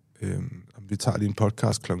sagt, vi tager lige en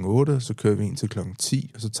podcast kl. 8, så kører vi en til kl.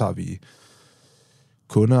 10, og så tager vi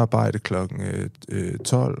kundearbejde kl.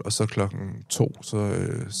 12, og så kl. 2, så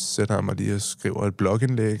sætter jeg mig lige og skriver et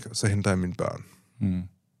blogindlæg, og så henter jeg mine børn.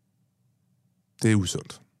 Det er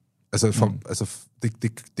usundt.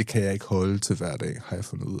 Det kan jeg ikke holde til hver dag, har jeg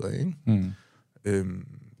fundet ud af, ikke?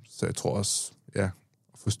 Så jeg tror også, at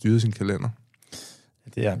få styret sin kalender.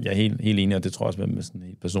 Det er, jeg er helt enig, og det tror jeg også med sådan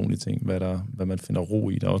en personlig ting, hvad man finder ro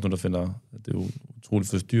i. Der er også noget, der finder, det er jo utroligt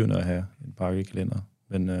forstyrrende at have en pakkekalender.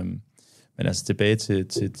 Men altså tilbage til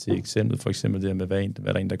eksemplet, for eksempel det her med, hvad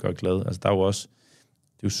der er en, der gør glad. Altså der er jo også,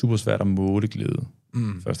 det er jo super svært at måle glæde,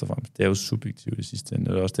 først og fremmest. Det er jo subjektivt i sidste ende,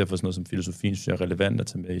 og det er også derfor sådan noget som filosofien, synes jeg er relevant at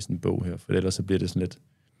tage med i sådan en bog her, for ellers så bliver det sådan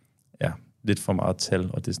lidt for meget tal,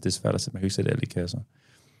 og det er svært at sætte, man kan ikke sætte alle i kasser.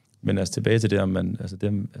 Men altså tilbage til det,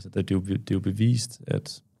 det er jo bevist,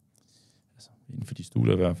 at inden for de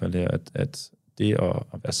studier i hvert fald her, at det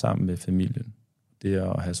at være sammen med familien, det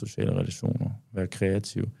at have sociale relationer, være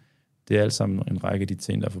kreativ, det er alt sammen en række af de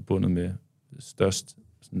ting, der er forbundet med størst,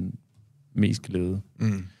 sådan, mest glæde.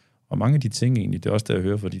 Og mange af de ting egentlig, det er også det, jeg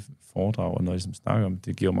hører fra de foredrag, og når jeg snakker om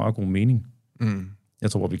det, giver meget god mening.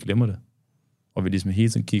 Jeg tror, at vi glemmer det. Og vi ligesom hele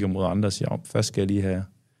tiden kigger mod andre og siger, først skal jeg lige have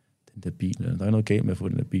den der bil, eller der er noget galt med at få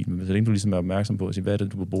den der bil, men hvis du ligesom er opmærksom på at sige, hvad er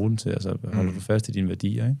det, du vil bruge den til, altså holder du fast i dine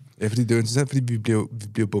værdier, ikke? Ja, fordi det er jo interessant, fordi vi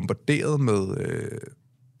bliver bombarderet med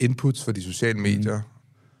inputs fra de sociale medier,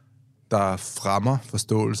 der fremmer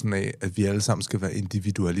forståelsen af, at vi alle sammen skal være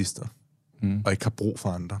individualister, og ikke har brug for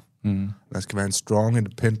andre. Man skal være en strong,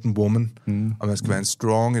 independent woman, og man skal være en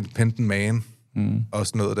strong, independent man, og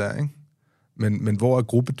sådan noget der, ikke? Men hvor er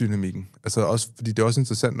gruppedynamikken? Altså også, fordi det er også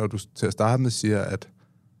interessant, når du til at starte med siger, at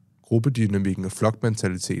gruppedynamikken og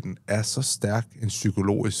flokmentaliteten er så stærk en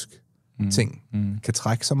psykologisk ting, kan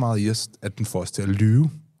trække så meget i os, at den får os til at lyve.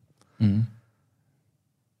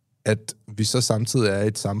 At vi så samtidig er i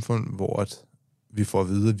et samfund, hvor at vi får at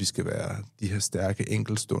vide, at vi skal være de her stærke,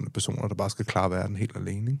 enkeltstående personer, der bare skal klare verden helt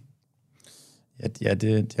alene, ikke? Ja,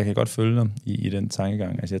 jeg kan godt følge dig i den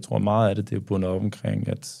tankegang. Altså, jeg tror meget af det er bundet op omkring,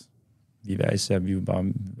 at vi hver især, vi er jo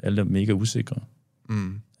bare alle er mega usikre.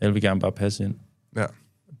 Alle vil gerne bare passe ind. Ja.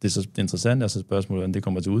 Det interessante er så spørgsmålet, om det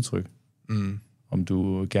kommer til udtryk. Om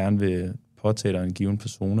du gerne vil påtage dig en given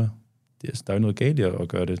persona. Der er jo noget galt i at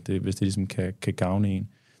gøre det, hvis det ligesom kan gavne en.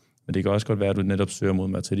 Men det kan også godt være, at du netop søger mod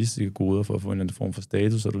materialistiske goder for at få en eller anden form for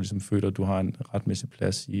status, og du ligesom føler, at du har en retmæssig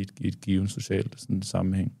plads i et givet socialt sådan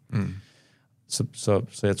sammenhæng.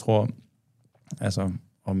 Så jeg tror, altså,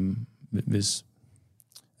 hvis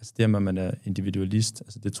det med, at man er individualist,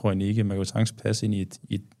 altså det tror jeg ikke. Man kan jo sagtens passe ind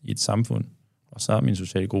i et samfund, og sammen i en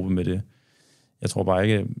social gruppe med det. Jeg tror bare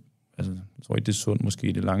ikke, det er sundt måske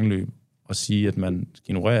i det lange løb, at sige, at man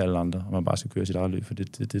skal ignorere alle andre, og man bare skal køre sit eget løb, for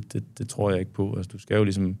det tror jeg ikke på. Altså, du skal jo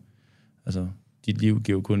ligesom, dit liv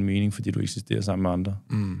giver jo kun mening, fordi du eksisterer sammen med andre.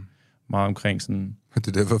 Meget omkring sådan... Det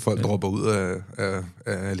er derfor, folk dropper ud af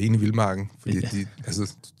alene i vildmarken, fordi det er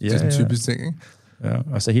sådan en typisk ting, ikke? Ja,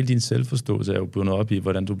 og så hele din selvforståelse er jo bundet op i,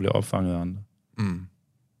 hvordan du bliver opfanget af andre.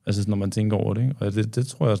 Altså, når man tænker over det, ikke? Og det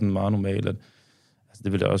tror jeg er sådan meget normalt, at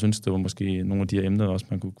det ville jeg også ønske, det var måske nogle af de her emner, også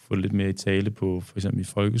man kunne få lidt mere i tale på, for eksempel i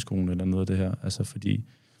folkeskolen eller noget af det her. Altså, fordi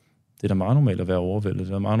det er da meget normalt at være overvældet,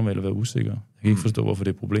 det er meget normalt at være usikker. Jeg kan ikke forstå, hvorfor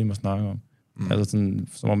det er et problem at snakke om. Altså sådan,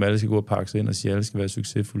 som om alle skal gå og pakke sig ind og sige, at alle skal være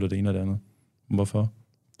succesfulde og det ene og det andet. Hvorfor?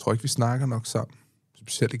 Jeg tror ikke, vi snakker nok sammen.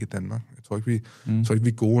 Specielt ikke i Danmark. Jeg tror ikke, vi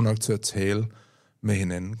er gode nok til at tale med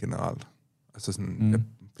hinanden generelt. Altså sådan...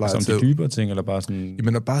 Som de dybere ting, eller bare sådan...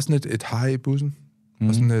 Jamen, bare sådan et hej i bussen,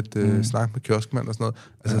 og sådan et snak med kioskmand og sådan noget.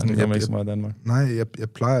 Altså, sådan, det kommer ikke så meget i Danmark. Nej, jeg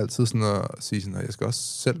plejer altid sådan at sige sådan, at jeg skal også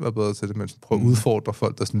selv være bedre til det, men prøv at udfordre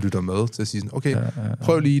folk, der sådan lytter med, til at sige sådan, okay,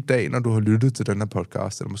 prøv lige i dag, når du har lyttet til den her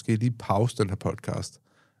podcast, eller måske lige pause den her podcast,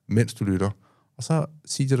 mens du lytter, og så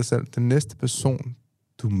sig til dig selv, den næste person,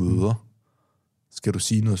 du møder, skal du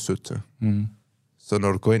sige noget sødt til. Så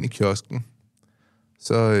når du går ind i kiosken,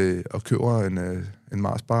 og køber en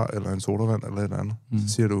Marsbar, eller en sodavand, eller et andet,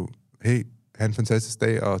 så siger du, hey, have en fantastisk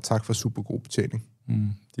dag, og tak for super god betjening.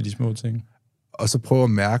 Det er de små ting. Og så prøv at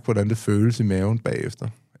mærke, hvordan det føles i maven bagefter.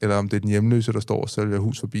 Eller om det er den hjemløse, der står og sælger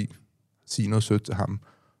hus forbi. Sig noget sødt til ham.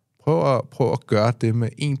 Prøv at gøre det med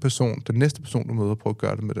en person. Den næste person, du møder, prøv at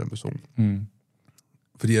gøre det med den person.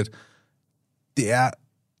 Fordi at det er...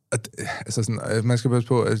 altså sådan, man skal passe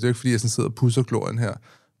på, altså det er ikke fordi, jeg sådan sidder og pusser glorien her,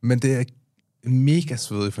 men det er en mega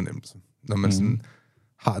svedig fornemmelse, når man sådan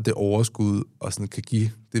har det overskud, og sådan kan give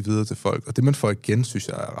det videre til folk. Og det, man får igen, synes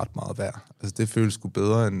jeg er ret meget værd. Altså, det føles sgu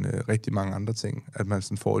bedre end rigtig mange andre ting. At man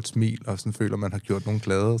sådan får et smil, og sådan føler, at man har gjort nogen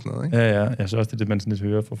glade og sådan noget, ikke? Ja. Jeg synes også, det er det, man sådan lidt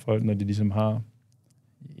hører fra folk, når de ligesom har,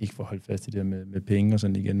 ikke for at holde fast i det her med penge og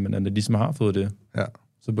sådan igen, men når de ligesom har fået det,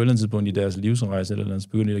 så på et eller andet tidspunkt i deres livsrejse, eller andet, så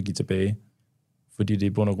begynder de at give tilbage. Fordi det er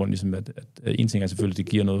i bund og grund ligesom, at en ting er selvfølgelig, at det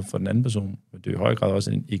giver noget for den anden person, men det er i høj grad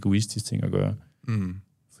også en egoistisk ting at gøre.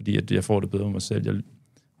 Fordi at jeg får det bedre med mig selv. Jeg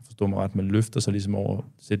forstår mig ret, man løfter sig ligesom over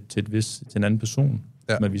til en anden person.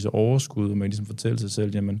 Man viser overskud, og man ligesom fortæller sig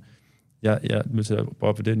selv, jamen, jeg vil til at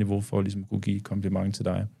op på det niveau, for at ligesom kunne give kompliment til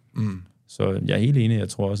dig. Så jeg er helt enig, jeg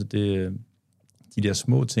tror også, at de der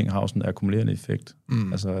små ting har sådan en akkumulerende effekt.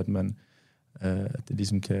 Altså, at man at det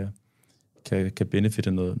ligesom kan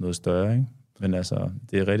benefitte noget større, ikke? Men altså,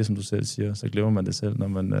 det er rigtigt, som du selv siger, så glemmer man det selv,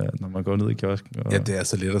 når man går ned i kiosken. Og, ja, det er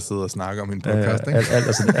så let at sidde og snakke om en podcast, ikke?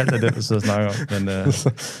 Alt er det, at sidde og snakke om. Men,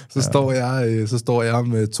 så står jeg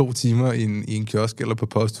med 2 timer i en kiosk, eller på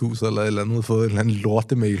posthuset, eller et eller andet, og fået en eller anden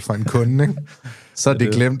lortemail fra en kunde, ikke? Så er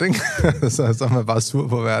det glemt, ikke? så er man bare sur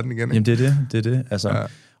på verden igen, ikke? Jamen, det er det. Altså,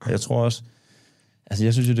 og jeg tror også, altså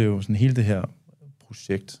jeg synes jo, det er jo sådan hele det her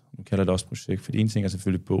projekt, nu kalder det også projekt, for en ting er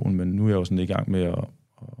selvfølgelig bogen, men nu er jeg jo sådan i gang med at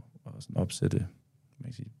sådan opsætte,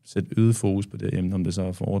 sætte øget fokus på det emne, om det så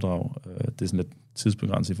er foredrag. Det er sådan lidt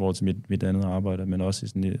tidsbegrænset i forhold til mit andet arbejde, men også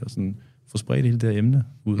sådan få spredt hele det her emne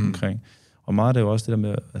ud omkring. Og meget af det er jo også det der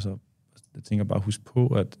med, altså, jeg tænker bare, husk på,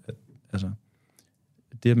 at altså,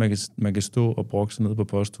 det, at man kan stå og brokke sig ned på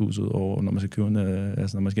posthuset, og når man skal købe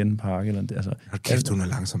når man skal en pakke, eller det, altså... Kæft, hun er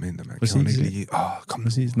langsom ind, man kan ikke lige... kom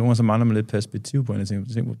præcis. Nogle gange så mangler man lidt perspektiv på en, jeg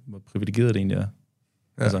tænker, hvor privilegeret det egentlig er.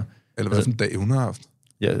 Ja. Altså, eller hvad for en dag hun har haft.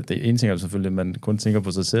 Ja, det ene ting er selvfølgelig, at man kun tænker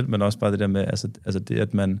på sig selv, men også bare det der med, altså det,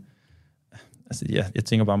 at man... Altså, ja, jeg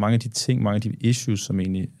tænker bare, mange af de issues, som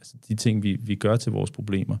egentlig... Altså, de ting, vi gør til vores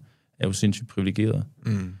problemer, er jo sindssygt privilegeret.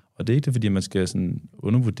 Og det er ikke det, fordi man skal sådan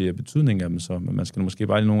undervurdere betydningen af dem så, men man skal måske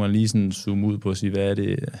bare nogle gange lige sådan zoome ud på at sige, hvad er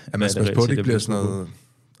det... Ja, man skal på, det ikke bliver sådan noget...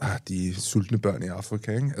 de sultne børn i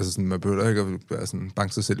Afrika, ikke? Altså sådan, man behøver ikke at være sådan,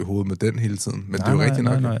 banke sig selv i hovedet med den hele tiden, men det er jo rigtigt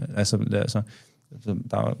nok. Nej. Altså,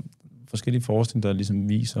 der er forskellige forskning, der ligesom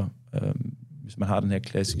viser, hvis man har den her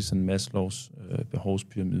klassiske sådan Maslows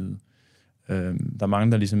behovspyramide. Der er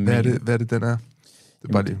mange, der ligesom... Hvad er det, den er? Det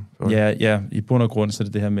er bare det. Ja, i bund og grund, så er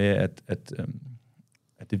det her med, at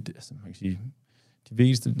det, altså, man kan sige, de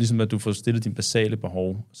vigtigste, ligesom at du får stillet dine basale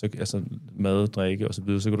behov, så, altså mad, drikke og så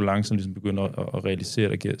videre, så kan du langsomt ligesom begynde at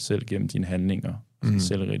realisere dig selv gennem dine handlinger, altså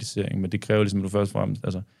selvrealisering. Men det kræver ligesom, at du først og fremmest,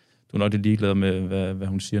 altså, du er nok lidt ligeglad med, hvad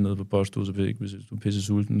hun siger nede på posthuset, hvis du er pisse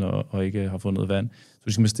sulten og ikke har fået noget vand. Så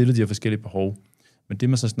du skal stille de her forskellige behov. Men det,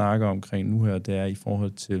 man så snakker omkring nu her, det er i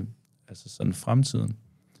forhold til altså sådan fremtiden.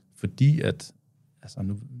 Fordi at, altså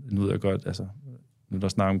nu ved jeg godt, altså nu der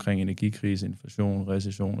snakker omkring energikrise, inflation,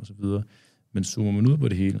 recession og så videre, men zoomer man ud på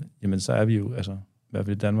det hele, jamen så er vi jo, altså i hvert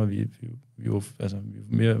fald i Danmark, vi jo altså vi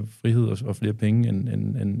har mere frihed og flere penge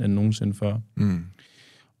end nogensinde før.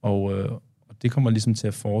 Og det kommer ligesom til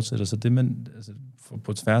at fortsætte. Så det, man, altså,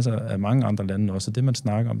 på tværs af mange andre lande også, så det, man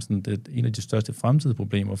snakker om, sådan, det er en af de største fremtidige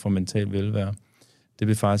problemer for mental velvære, det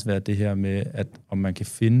vil faktisk være det her med, at om man kan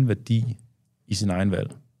finde værdi i sin egen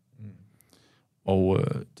valg. Og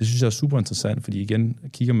det synes jeg er super interessant, fordi igen,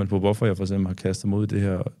 kigger man på, hvorfor jeg for eksempel har kastet mod det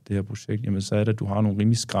her projekt, jamen så er det, at du har nogle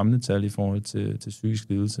rimelig skræmmende tal i forhold til psykisk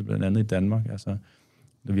lidelse, blandt andet i Danmark. Altså,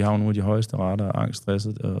 vi har jo nogle af de højeste rater af angst, stress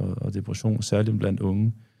og depression, særligt blandt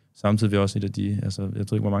unge. Samtidig er vi også et af de, altså jeg ved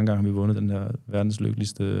ikke, hvor mange gange har vi vundet den her verdens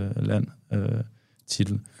lykkeligste land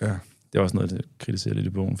titel. Ja. Det er også noget, der kritiserer lidt i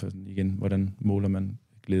bogen, for sådan, igen, hvordan måler man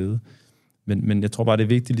glæde. Men jeg tror bare, det er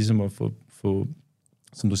vigtigt ligesom at få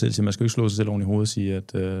som du selv siger, man skal jo ikke slå sig selv oven i hovedet og sige,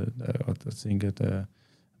 at tænke, at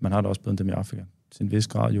man har det også bedre end dem i Afrika. Til en vis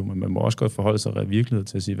grad jo, men man må også godt forholde sig af virkelighed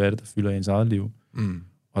til at sige, hvad er det, der fylder ens eget liv.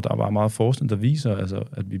 Og der er bare meget forskning, der viser, altså,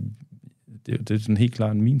 at det er sådan helt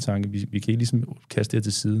klart min tanke, vi kan ikke ligesom kaste det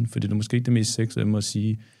til siden, for det er måske ikke det mest sexuelle at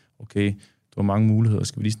sige, okay, du har mange muligheder,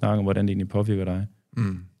 skal vi lige snakke om, hvordan det egentlig påvirker dig.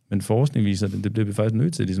 Men forskning viser, at det bliver vi faktisk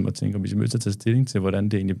nødt til ligesom at tænke, og vi er nødt til at tage stilling til,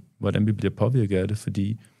 hvordan vi bliver påvirket af det,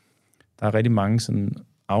 fordi der er rigtig mange sådan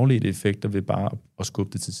afledte effekter ved bare at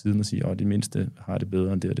skubbe det til siden og sige, det mindste har det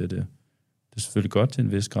bedre end det og det og det. Det er selvfølgelig godt til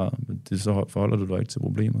en vis grad, men det så forholder du dig ikke til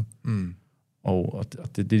problemet. Og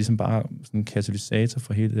det er ligesom bare sådan en katalysator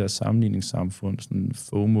for hele det her sammenligningssamfund, sådan en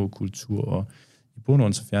FOMO-kultur, og i bund og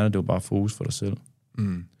grund så fjerner det jo bare fokus for dig selv.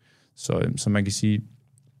 Så man kan sige,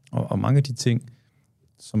 og mange af de ting,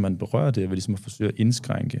 som man berører, det er vel ligesom at forsøge at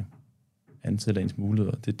indskrænke antallet af ens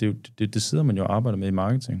muligheder. Det sidder man jo og arbejder med i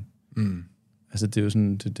marketing. Altså det er jo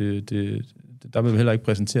sådan, der vil vi heller ikke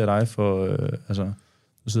præsentere dig for, altså,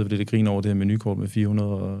 nu sidder vi lidt og griner over det her menukort med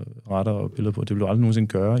 400 retter og billeder på. Det vil du aldrig nogensinde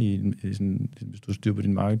gøre, hvis du styrer på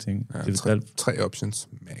din marketing. Ja, det er tre options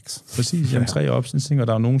max. Præcis, jamen 3 options, og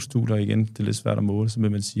der er nogle studier igen, det er lidt svært at måle, så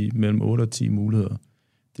vil man sige mellem 8 og 10 muligheder.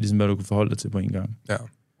 Det er ligesom, hvad du kan forholde dig til på en gang. Ja.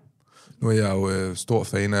 Nu er jeg jo stor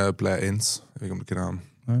fan af Blair Enns, jeg ved ikke, om du kender ham.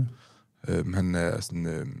 Han er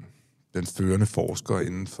sådan den førende forsker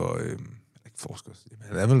inden for...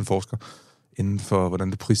 han er vel en forsker inden for,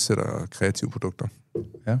 hvordan det prissætter kreative produkter.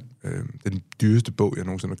 Ja. Den dyreste bog, jeg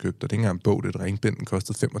nogensinde har købt, og det er ikke engang en bog, det er et ringbind, den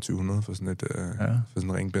kostede 2500 for sådan et for sådan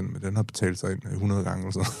et ringbind, men den har betalt sig ind 100 gange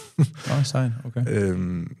eller sådan. Sejt, okay.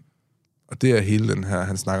 Og det er hele den her,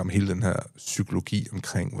 han snakker om hele den her psykologi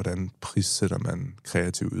omkring, hvordan prissætter man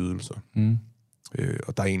kreative ydelser.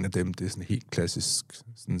 Og der er en af dem, det er sådan en helt klassisk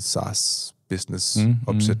sådan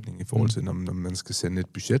SaaS-business-opsætning i forhold til, når man skal sende et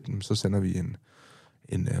budget, så sender vi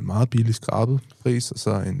en meget billig skrabet pris, og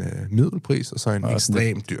så en middelpris, og så en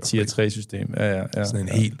ekstremt dyr pris. Tier 3-system, ja. Sådan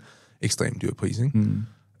en helt ekstremt dyr pris, ikke?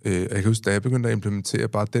 Jeg kan huske, da jeg begyndte at implementere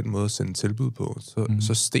bare den måde at sende tilbud på,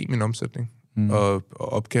 så steg min omsætning. Og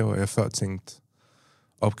opgaver, jeg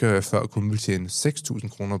før kunne tjene 6.000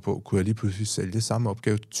 kroner på, kunne jeg lige pludselig sælge samme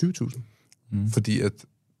opgave til 20.000. Fordi at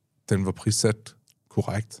den var prissat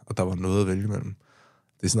korrekt, og der var noget at vælge mellem.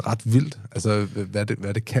 Det er sådan ret vildt, altså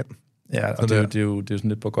hvad det kan. Ja, og det er jo sådan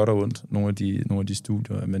lidt på godt og ondt, nogle af de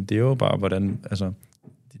studier, men det er jo bare, hvordan, altså,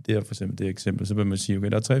 det er for eksempel det eksempel, så vil man sige,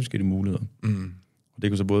 okay, der er 3 forskellige muligheder. Og det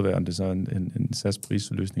kan så både være, om det er så en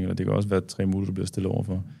SAS-prisløsning, eller det kan også være 3 muligheder, du bliver stillet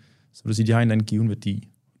overfor. Så vil du sige, de har en eller anden given værdi.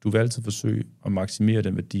 Du vil altid forsøge at maksimere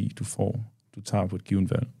den værdi, du tager på et given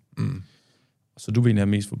valg. Så du vil egentlig have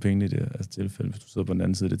mest for pengene i det tilfælde, hvis du sidder på den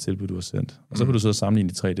anden side af det tilbud, du har sendt. Og så vil du så sammenligne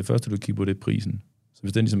de 3. Det første, du kigger på, det er prisen. Så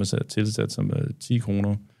hvis den ligesom er tilsat som 10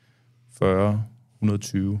 kroner, 40,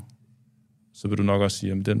 120, så vil du nok også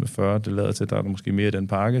sige, at den med 40, det lader til, at der er måske mere i den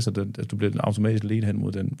pakke, så du bliver automatisk ledt hen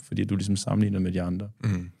mod den, fordi du ligesom sammenligner med de andre.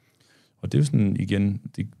 Og det er jo sådan, igen,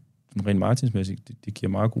 rent marketingsmæssigt, det giver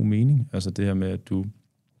meget god mening. Altså det her med, at du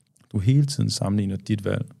hele tiden sammenligner dit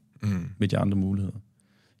valg med de andre muligheder.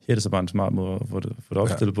 Her er det så bare en smart måde at få det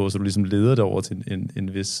opstillet på, så du ligesom leder det over til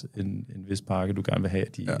en vis pakke, du gerne vil have,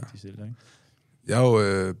 de sælger, ikke? Jeg har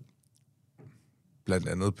jo blandt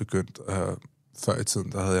andet begyndt, før i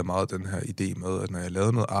tiden, der havde jeg meget den her idé med, at når jeg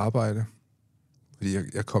lavede noget arbejde, fordi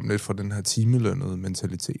jeg kom lidt fra den her timelønnede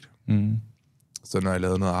mentalitet. Så når jeg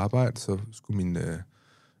lavede noget arbejde, så skulle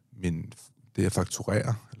det jeg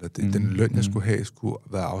fakturerer, eller den løn, jeg skulle have, skulle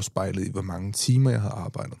være afspejlet i, hvor mange timer jeg havde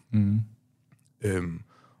arbejdet.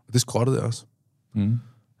 Og det skrottede jeg også.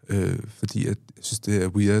 Fordi jeg synes, det er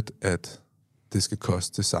weird, at det skal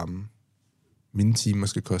koste det samme. Mine timer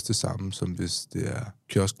skal koste det samme, som hvis det er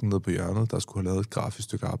kiosken nede på hjørnet, der skulle have lavet et grafisk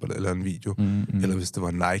stykke arbejde, eller en video. Eller hvis det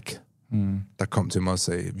var Nike, der kom til mig og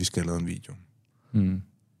sagde, vi skal have lavet en video.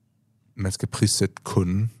 Man skal prissætte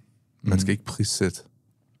kunden. Man skal ikke prissætte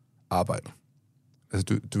arbejde.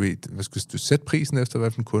 Altså, du ved, hvis du sætter prisen efter,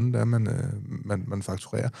 hvad for en kunde der man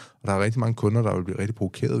fakturerer, og der er rigtig mange kunder, der vil blive rigtig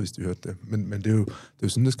provokeret, hvis de hørte det. Men det er jo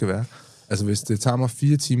sådan, det skal være. Altså, hvis det tager mig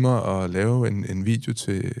 4 timer at lave en video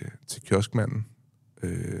til kioskmanden,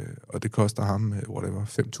 og det koster ham, whatever,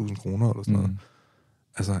 5.000 kroner eller sådan noget.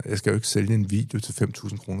 Altså, jeg skal jo ikke sælge en video til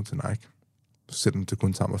 5.000 kroner til Nike. Selvom det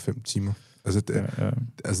kun tager mig 5 timer. Altså,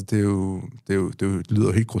 altså det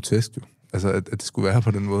lyder helt grotesk jo. Altså, at det skulle være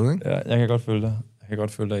på den måde, ikke? Ja, jeg kan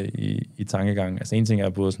godt følge dig i tankegangen. Altså, en ting er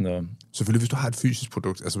både sådan at... Selvfølgelig, hvis du har et fysisk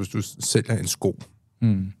produkt, altså hvis du sælger en sko,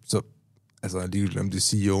 så, altså lige om det er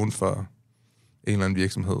CEO'en for en eller anden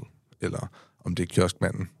virksomhed, eller om det er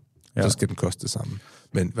kioskmanden, så skal den koste det samme.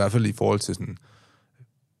 Men i hvert fald i forhold til sådan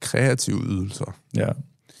kreative ydelser. Ja,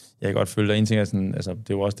 jeg kan godt følge dig. En ting er sådan, altså, det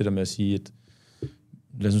er jo også det der med at sige, at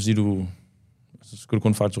lad os sige, så skal du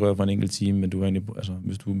kun fakturere for en enkelt time, men du er egentlig, altså,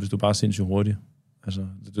 hvis du bare er sindssygt hurtig. Altså,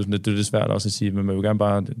 det er svært også at sige, men man vil gerne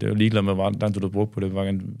bare, det er jo ligeglad med, hvor langt du har brugt på det,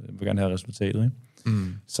 vil gerne have resultatet,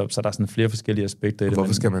 ikke? Så der er sådan flere forskellige aspekter i det.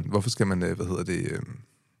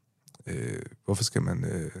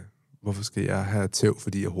 Hvorfor skal jeg have tæv,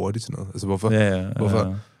 fordi jeg er hurtig til noget? Altså, hvorfor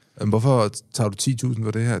tager du 10.000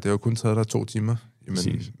 for det her? Det har jo kun taget dig 2 timer.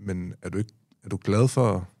 Jamen, men er du glad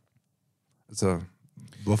for... Altså,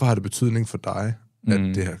 hvorfor har det betydning for dig,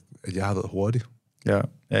 at jeg har været hurtig?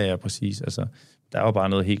 Ja, præcis. Altså, der er jo bare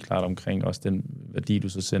noget helt klart omkring også den værdi, du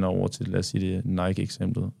så sender over til, lad os sige det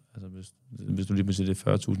Nike-eksemplet. Altså, hvis du lige pludselig det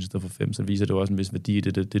er 40.000 i stedet for 5, så viser det også en vis værdi i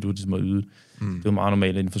det du ligesom har ydet. Det er jo meget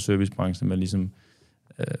normalt inden for servicebranchen, men ligesom,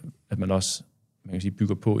 at man også, man kan sige,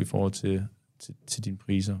 bygger på i forhold til dine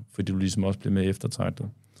priser, fordi du ligesom også bliver mere eftertragtet.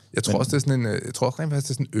 Jeg tror også, det er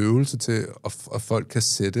sådan en øvelse til, at folk kan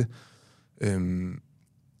sætte,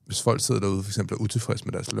 hvis folk sidder derude, for eksempel er utilfredse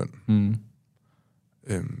med deres løn,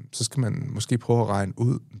 så skal man måske prøve at regne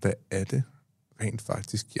ud, hvad er det rent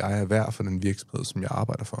faktisk, jeg er værd for den virksomhed, som jeg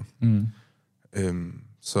arbejder for.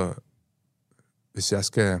 Så hvis jeg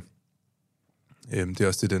skal, det er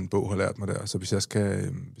også det, den bog har lært mig der, så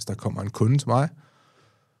hvis der kommer en kunde til mig,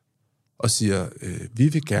 og siger, vi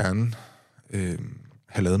vil gerne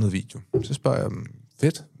have lavet noget video, så spørger jeg dem,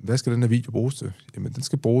 fedt, hvad skal den her video bruges til? Jamen, den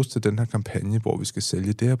skal bruges til den her kampagne, hvor vi skal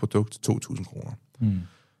sælge det her produkt til 2.000 kroner.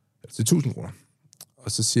 Til 1.000 kroner.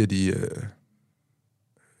 Og så siger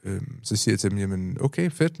jeg til dem, jamen,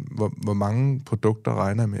 okay, fedt, hvor mange produkter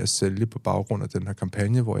regner jeg med at sælge på baggrund af den her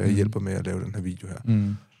kampagne, hvor jeg hjælper med at lave den her video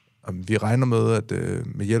her. Vi regner med, at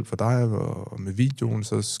med hjælp fra dig og med videoen,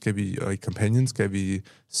 så skal vi, og i kampagnen skal vi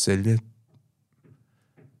sælge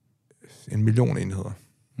 1 million enheder.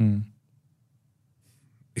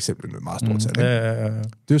 Eksempel med meget stort tal. Ja. Det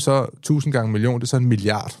er jo så 1000 gange million, det er så 1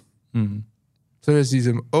 milliard. Så vil jeg sige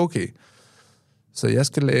til dem, okay, så jeg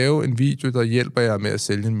skal lave en video, der hjælper jer med at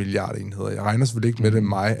sælge 1 milliard enheder. Jeg regner selvfølgelig ikke med det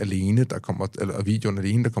mig alene, eller videoen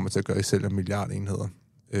alene, der kommer til at gøre, at I sælger 1 milliard enheder.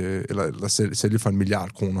 Eller sælge for 1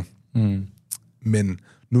 milliard kroner. Men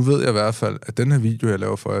nu ved jeg i hvert fald, at den her video, jeg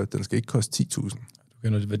laver for jer, den skal ikke koste 10.000. Du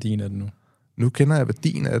kender værdien af den nu. Nu kender jeg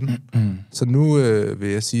værdien af den. Så nu vil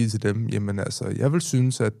jeg sige til dem, jamen altså, jeg vil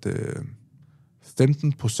synes, at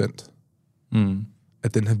 15%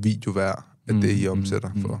 af den her video værd, at det I omsætter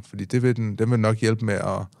for. Fordi den vil nok hjælpe med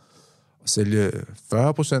at sælge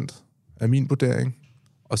 40% af min vurdering,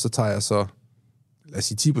 og så tager jeg så, lad os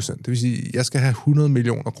sige 10%. Det vil sige, at jeg skal have 100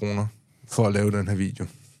 millioner kroner for at lave den her video.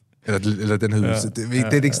 Eller den her ydelse. Det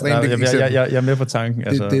er et ekstremt eksempel. Jeg er med på tanken.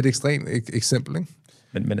 Altså. Det er et ekstremt eksempel, ikke?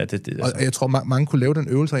 Men er det altså... Og jeg tror, mange kunne lave den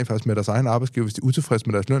øvelse rent faktisk med deres egen arbejdsgiver, hvis de er utilfredse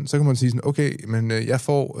med deres løn, så kan man sige sådan, okay, men jeg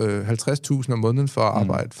får 50.000 om måneden for at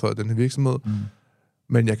arbejde for den her virksomhed,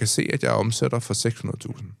 men jeg kan se, at jeg omsætter for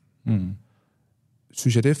 600.000.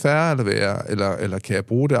 Synes jeg, det er fair, eller kan jeg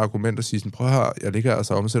bruge det argument og sige sådan, prøv her, jeg ligger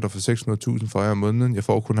altså og omsætter for 600.000 for jer om måneden, jeg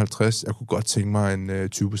får kun 50, jeg kunne godt tænke mig en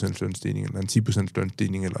 20% lønstigning, eller en 10%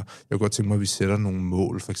 lønstigning, eller jeg kunne godt tænke mig, at vi sætter nogle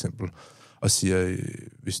mål, for eksempel, og siger,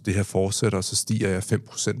 hvis det her fortsætter, så stiger jeg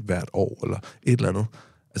 5% hvert år, eller et eller andet.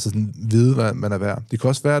 Altså sådan, vide, hvad man er værd. Det kan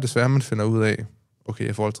også være, desværre, man finder ud af, okay,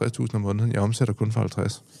 jeg får 50.000 om måneden, jeg omsætter kun for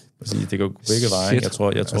 50. Præcis, det går begge veje. Jeg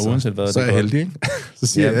tror altså, uanset hvad... Så er jeg heldig, ikke? Så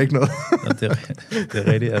siger jeg ikke noget. det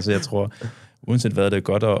er rigtigt. Altså, jeg tror, uanset hvad, det er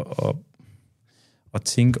godt at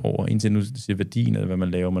tænke over, indtil nu siger værdien af, hvad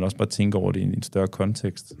man laver, men også bare tænke over det i en større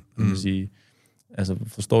kontekst. Det vil sige, altså,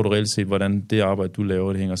 forstår du reelt set, hvordan det arbejde, du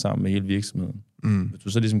laver, det hænger sammen med hele virksomheden? Hvis du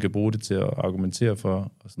så ligesom kan bruge det til at argumentere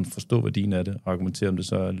for, og sådan forstå værdien af det, og argumentere om det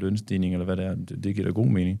så er lønstigning, eller hvad det er, det giver da god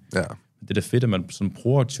mening. Ja. Det er da fedt, at man sådan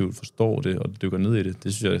proaktivt forstår det, og dykker ned i det.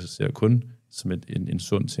 Det synes jeg ser kun som en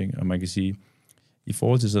sund ting. Og man kan sige, i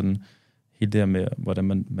forhold til sådan, hele det her med,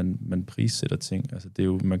 hvordan man prissætter ting, altså det er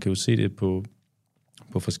jo, man kan jo se det på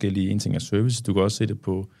på forskellige, en ting er service, du kan også se det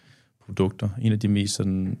på produkter. En af de mest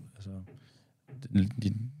sådan, altså,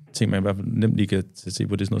 de ting, man i hvert fald nemt lige kan se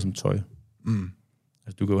på, det er sådan noget som tøj.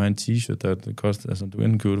 Altså, du kan jo have en t-shirt, der koster, altså, du kan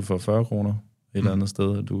enten købe det for 40 kroner et eller andet sted,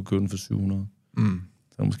 og du kan købe den for 700.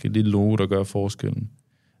 Så er måske et lille logo, der gør forskellen.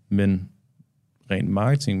 Men rent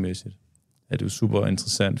marketingmæssigt er det jo super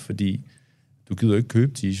interessant, fordi du gider ikke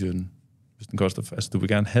købe t-shirten, hvis den koster, altså du vil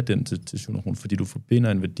gerne have den til 700 kroner, fordi du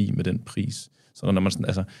forbinder en værdi med den pris. Så når man sådan,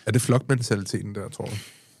 altså... Er det flokmentaliteten der, tror du?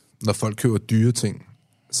 Når folk køber dyre ting,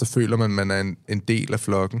 så føler man er en del af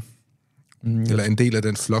flokken. Eller en del af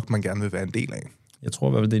den flok, man gerne vil være en del af. Jeg tror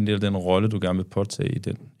i hvert fald, det er en del af den rolle, du gerne vil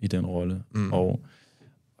påtage i den rolle. Og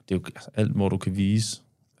det er jo altså, alt, hvor du kan vise,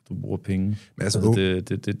 at du bruger penge. Men altså,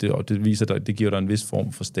 det viser dig, det giver dig en vis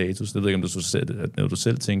form for status. Det ved ikke, om du selv, når du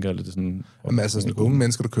selv tænker, eller det er sådan... Men altså sådan unge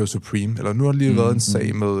mennesker, der kører Supreme, eller nu har der lige været en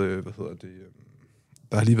sag med,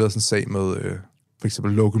 der har lige været sådan en sag med, for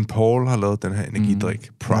eksempel Logan Paul har lavet den her energidrik,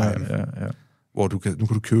 Prime. Ja. Hvor nu kan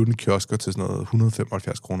du købe den i kiosker til sådan noget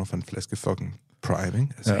 175 kroner for en flaske fucking Prime,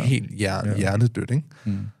 ikke? Altså helt hjernedødt, ikke?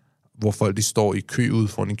 Hvor folk de står i kø ude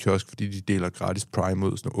foran en kiosk, fordi de deler gratis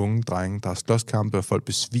Prime ud. Sådan unge drenge, der er slåskampe, og folk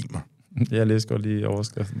besvimer. Jeg læser godt lige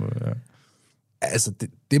overskriften. Ja. Altså,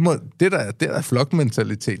 det der er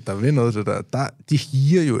flokmentalitet, der vil noget det der. De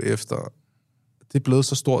higer jo efter... Det er blevet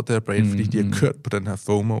så stort, det her brand, fordi de har kørt på den her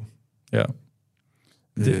FOMO. Ja,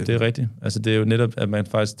 det er rigtigt. Altså, det er jo netop, at man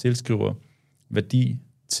faktisk tilskriver værdi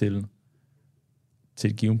til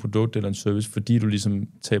et givet produkt eller en service, fordi du ligesom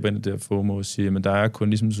taber ind i det her FOMO og siger, men der er kun,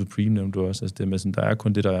 ligesom Supreme nævnte du også, altså det med sådan, der er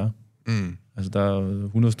kun det, der er. Altså, der er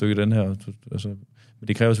 100 stykker i den her. Altså, men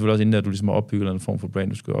det kræver selvfølgelig også, inden at du ligesom har opbygget en eller anden form for brand,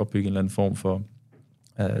 du skal opbygge en eller anden form for,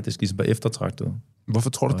 det skal ligesom være eftertragtet. Hvorfor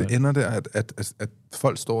tror du, det ender der, at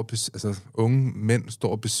folk står altså unge mænd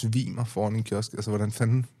står og besvimer foran en kiosk? Altså, hvordan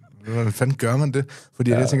fanden gør man det?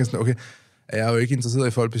 Fordi jeg tænker sådan, okay, jeg er jo ikke interesseret i,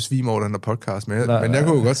 at folk besvimer over den her podcast, men jeg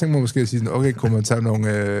kunne jo godt tænke mig måske at sige sådan, okay, kunne man tage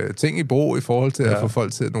nogle ting i brug i forhold til at få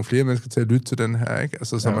folk til, nogle flere mennesker til at lytte til den her, ikke?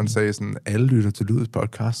 Altså, så man sagde sådan, alle lytter til Lydets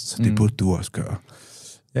podcast, så det burde du også gøre.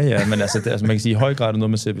 Ja, men altså man kan sige, i høj grad er det noget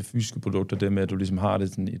med at se ved fysiske produkter, det med, at du ligesom har det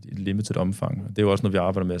sådan et limited omfang. Det er jo også noget, vi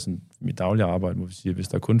arbejder med sådan, i mit daglige arbejde, hvor vi siger, hvis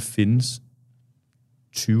der kun findes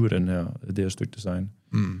 20 af det her stykke design,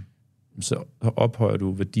 så ophøjer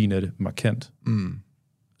du værdien af det markant.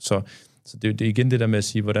 Så det er igen det der med at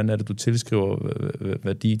sige, hvordan er det, du tilskriver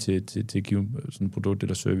værdi til at give sådan et produkt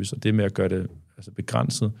eller service, og det med at gøre det altså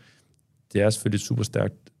begrænset, det er selvfølgelig et super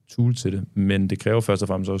stærkt tool til det, men det kræver først og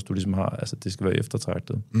fremmest også, at du ligesom har, altså det skal være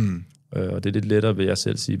eftertragtet. Og det er lidt lettere, vil jeg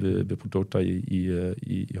selv sige, ved produkter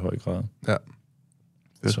i høj grad. Ja.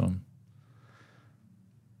 Så.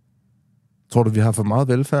 Tror du, vi har for meget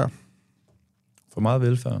velfærd? For meget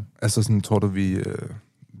velfærd? Altså sådan, tror du,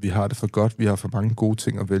 vi har det for godt, vi har for mange gode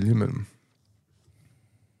ting at vælge mellem?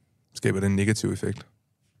 Skaber det en negativ effekt?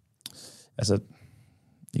 Altså,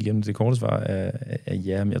 igen, det korte svar er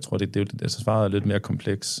ja, men jeg tror, det svaret er lidt mere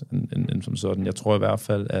kompleks end som sådan. Jeg tror i hvert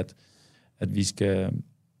fald, at vi skal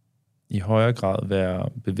i højere grad være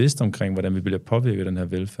bevidste omkring, hvordan vi bliver påvirket af den her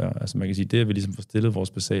velfærd. Altså man kan sige, det at vi ligesom får stillet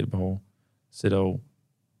vores basale behov, sætter jo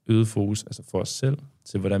øget fokus altså for os selv,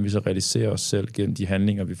 til hvordan vi så realiserer os selv gennem de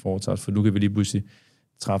handlinger, vi foretager. For nu kan vi lige pludselig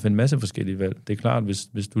træffe en masse forskellige valg. Det er klart,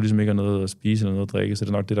 hvis du ligesom ikke har noget at spise eller noget at drikke, så er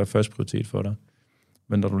det nok det, der er først prioritet for dig.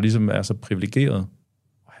 Men når du ligesom er så privilegeret,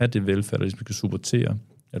 at have det velfærd, der ligesom kan supportere,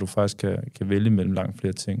 at du faktisk kan vælge mellem langt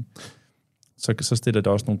flere ting, så stiller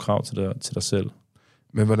det også nogle krav til dig selv.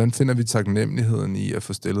 Men hvordan finder vi taknemmeligheden i at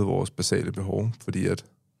få stillet vores basale behov? Fordi at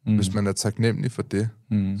hvis man er taknemmelig for det,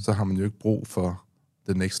 så har man jo ikke brug for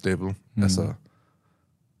the next level. Altså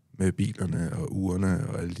med bilerne og urene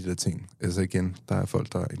og alle de der ting. Altså igen, der er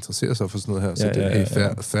folk, der interesserer sig for sådan noget her, så det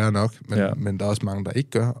er fair nok, men der er også mange, der ikke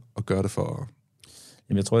gør, og gør det for...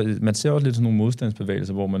 Jamen jeg tror, man ser også lidt sådan nogle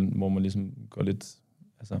modstandsbevægelser, hvor man ligesom går lidt,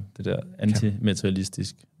 altså det der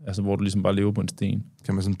antimaterialistisk, altså hvor du ligesom bare lever på en sten.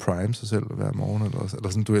 Kan man sådan prime sig selv hver morgen, eller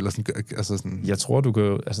sådan du, eller sådan, altså sådan... Jeg tror, du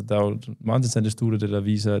kan altså der er jo meget interessante studier, der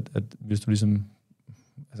viser, at hvis du ligesom,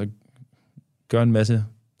 altså gør en masse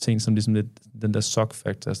ting, som ligesom lidt, den der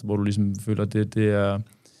suck-faktor, altså hvor du ligesom føler, det er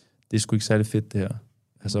sgu ikke særlig fedt det her.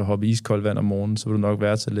 Altså hoppe i iskoldt vand om morgenen, så vil du nok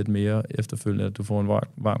være til lidt mere efterfølgende, at du får en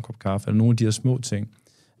varm kop kaffe, eller nogle af de her små ting.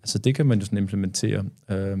 Altså det kan man jo sådan implementere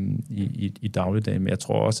i dagligdagen, men jeg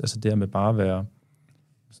tror også, altså det her med bare at være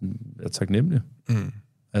taknemmelig.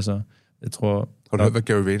 Altså, jeg tror... Har du hørt, hvad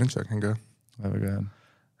Gary Vaynerchuk han gør? Hvad gør han?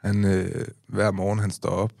 Han, hver morgen han står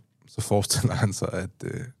op, så forestiller han sig, at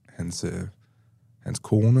hans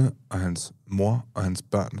kone og hans mor og hans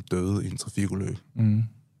børn er døde i en trafikulykke.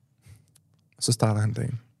 Så starter han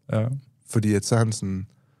dagen. Ja. Fordi at så er han sådan,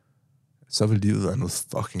 så vil livet være noget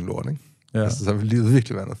fucking lort, ikke? Ja. Altså, så vil livet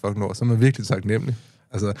virkelig være noget fucking lort. Så er man virkelig taknemmelig.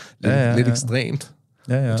 Altså, lidt ekstremt.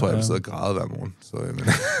 Ja, jeg tror, jeg vil sidde og græde hver morgen. Så,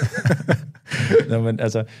 Nå, men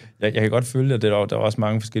altså, jeg kan godt følge, at der er også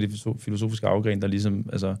mange forskellige filosofiske afgrene, der ligesom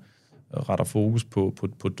altså, retter fokus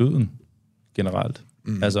på døden generelt.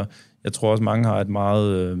 Altså, jeg tror også, mange har et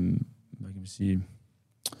meget, hvad kan man sige,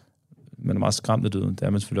 man er meget skræmt af døden. Det er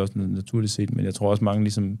man selvfølgelig også naturligt set, men jeg tror også, mange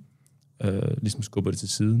ligesom skubber det til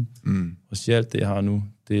siden. Og siger, alt det, jeg har nu,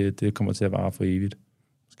 det kommer til at vare for evigt.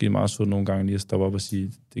 Måske meget sundt nogle gange lige at stoppe op og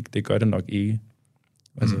sige, det gør det nok ikke.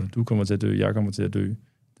 Altså, du kommer til at dø, jeg kommer til at dø.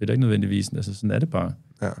 Det er da ikke nødvendigvis, altså sådan er det bare.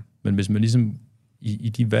 Ja. Men hvis man ligesom, i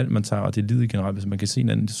de valg, man tager, og det livet generelt, hvis man kan se en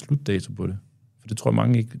anden slutdato på det, for det tror jeg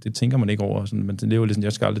mange ikke, det tænker man ikke over, sådan, man lever lidt sådan,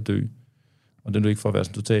 jeg skal aldrig dø. Og det er jo ikke for at være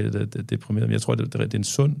sådan totalt deprimeret, men jeg tror, det er en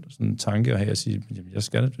sund sådan, tanke at have at sige,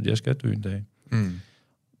 jeg skal dø en dag.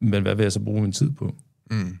 Men hvad vil jeg så bruge min tid på?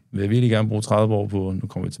 Vil jeg virkelig gerne bruge 30 år på, nu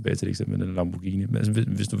kommer vi tilbage til det eksempel med den Lamborghini, men altså,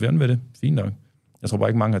 hvis du vil med det, fint nok. Jeg tror bare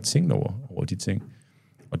ikke, mange har tænkt over de ting.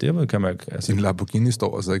 Og dermed kan man... Altså, din Lamborghini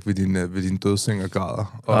står altså ikke ved din dødsseng og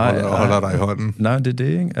græder, og holder dig i hånden. Nej, det er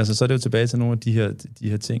det, ikke? Altså, så er det jo tilbage til nogle af de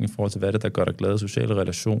her ting i forhold til, hvad det der gør dig glad, sociale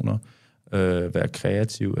relationer, være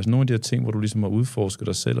kreativ. Altså nogle af de her ting, hvor du ligesom har udforsket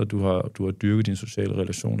dig selv, og du har dyrket dine sociale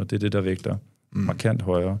relationer, det er det, der vægter markant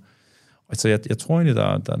højere. Og så jeg tror egentlig, der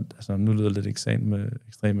altså, nu lyder lidt ekstremt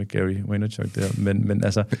med Gary Vaynerchuk der, men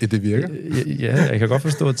altså... Det virker? Ja, jeg kan godt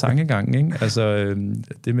forstå tankegangen, ikke? Altså,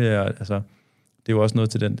 det med, altså, det er jo også noget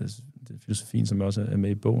til den filosofien, som også er med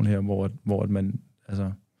i bogen her, hvor man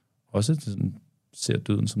altså, også sådan, ser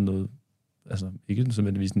døden som noget, altså ikke som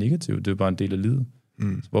nødvendigvis negativt, det er bare en del af livet.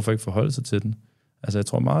 Så hvorfor ikke forholde sig til den? Altså, jeg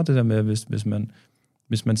tror meget det der med,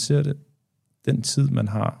 hvis man ser det, den tid, man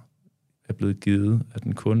har, er blevet givet, at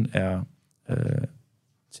den kun er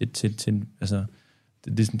altså,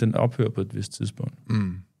 den ophører på et vist tidspunkt.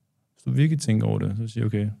 Hvis du virkelig tænker over det, så siger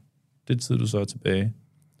okay, det er tid, du så er tilbage.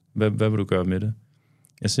 Hvad vil du gøre med det?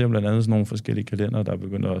 Jeg ser blandt andet sådan nogle forskellige kalendere, der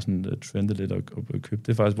begynder at sådan, trende lidt og købe. Det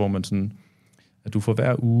er faktisk, hvor man sådan, at du får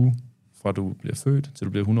hver uge, fra du bliver født, til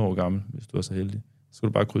du bliver 100 år gammel, hvis du er så heldig, så skal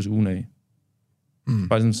du bare krydse ugen af.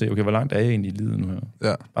 Bare sådan se, okay, hvor langt er jeg egentlig i livet nu her?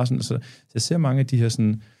 Ja. Bare sådan, så jeg ser mange af de her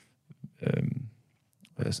sådan,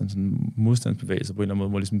 sådan modstandsbevægelser på en eller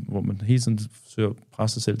anden måde, hvor man hele tiden forsøger at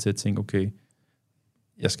presse sig selv til at tænke, okay,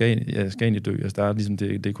 jeg skal egentlig dø. Altså, der er ligesom,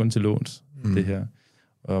 det er kun til låns, det her.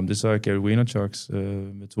 Og om det så er Gary Vaynerchuks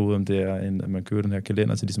metode, om det er, at man kører den her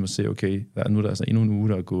kalender til ligesom at se, okay, nu er der altså endnu en uge,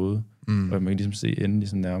 der er gået, og man kan ligesom se enden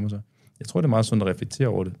ligesom nærme sig. Jeg tror, det er meget sundt at reflektere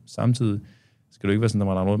over det. Samtidig skal du ikke være sådan, at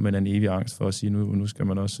man render rundt med en evig angst for at sige, nu skal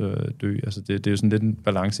man også dø. Altså, det er jo sådan lidt en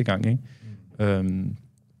balancegang, ikke?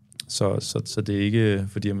 Så det er ikke,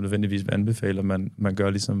 fordi man nødvendigvis anbefaler, man gør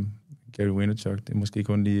ligesom Gary Vaynerchuk. Det er måske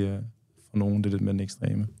kun lige for nogen, det er lidt mere den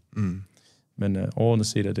ekstreme. Men overordnet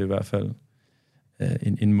set er det i hvert fald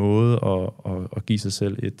en måde at give sig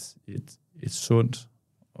selv et sundt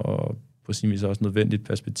og på sin vis også nødvendigt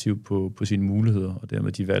perspektiv på sine muligheder, og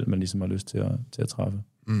dermed de valg, man ligesom har lyst til at træffe.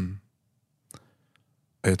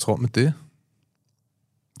 Og jeg tror med det,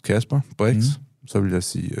 Casper Brix, så vil jeg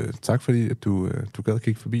sige tak, fordi at du gad at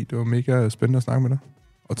kigge forbi. Det var mega spændende at snakke med dig.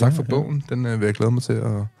 Og tak for bogen. Den vil jeg glæde mig til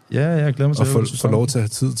at, jeg glæder mig til at få lov til at have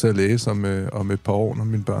tid til at læse om et par år, når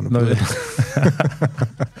mine børn er blevet.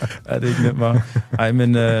 Ja, det er ikke nemt bare. Ej,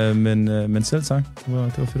 men selv tak. Det var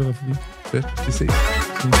fedt at være forbi. Fedt. Vi ses.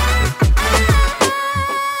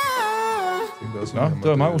 Nå, det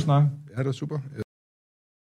var meget god snak. Ja, det var super.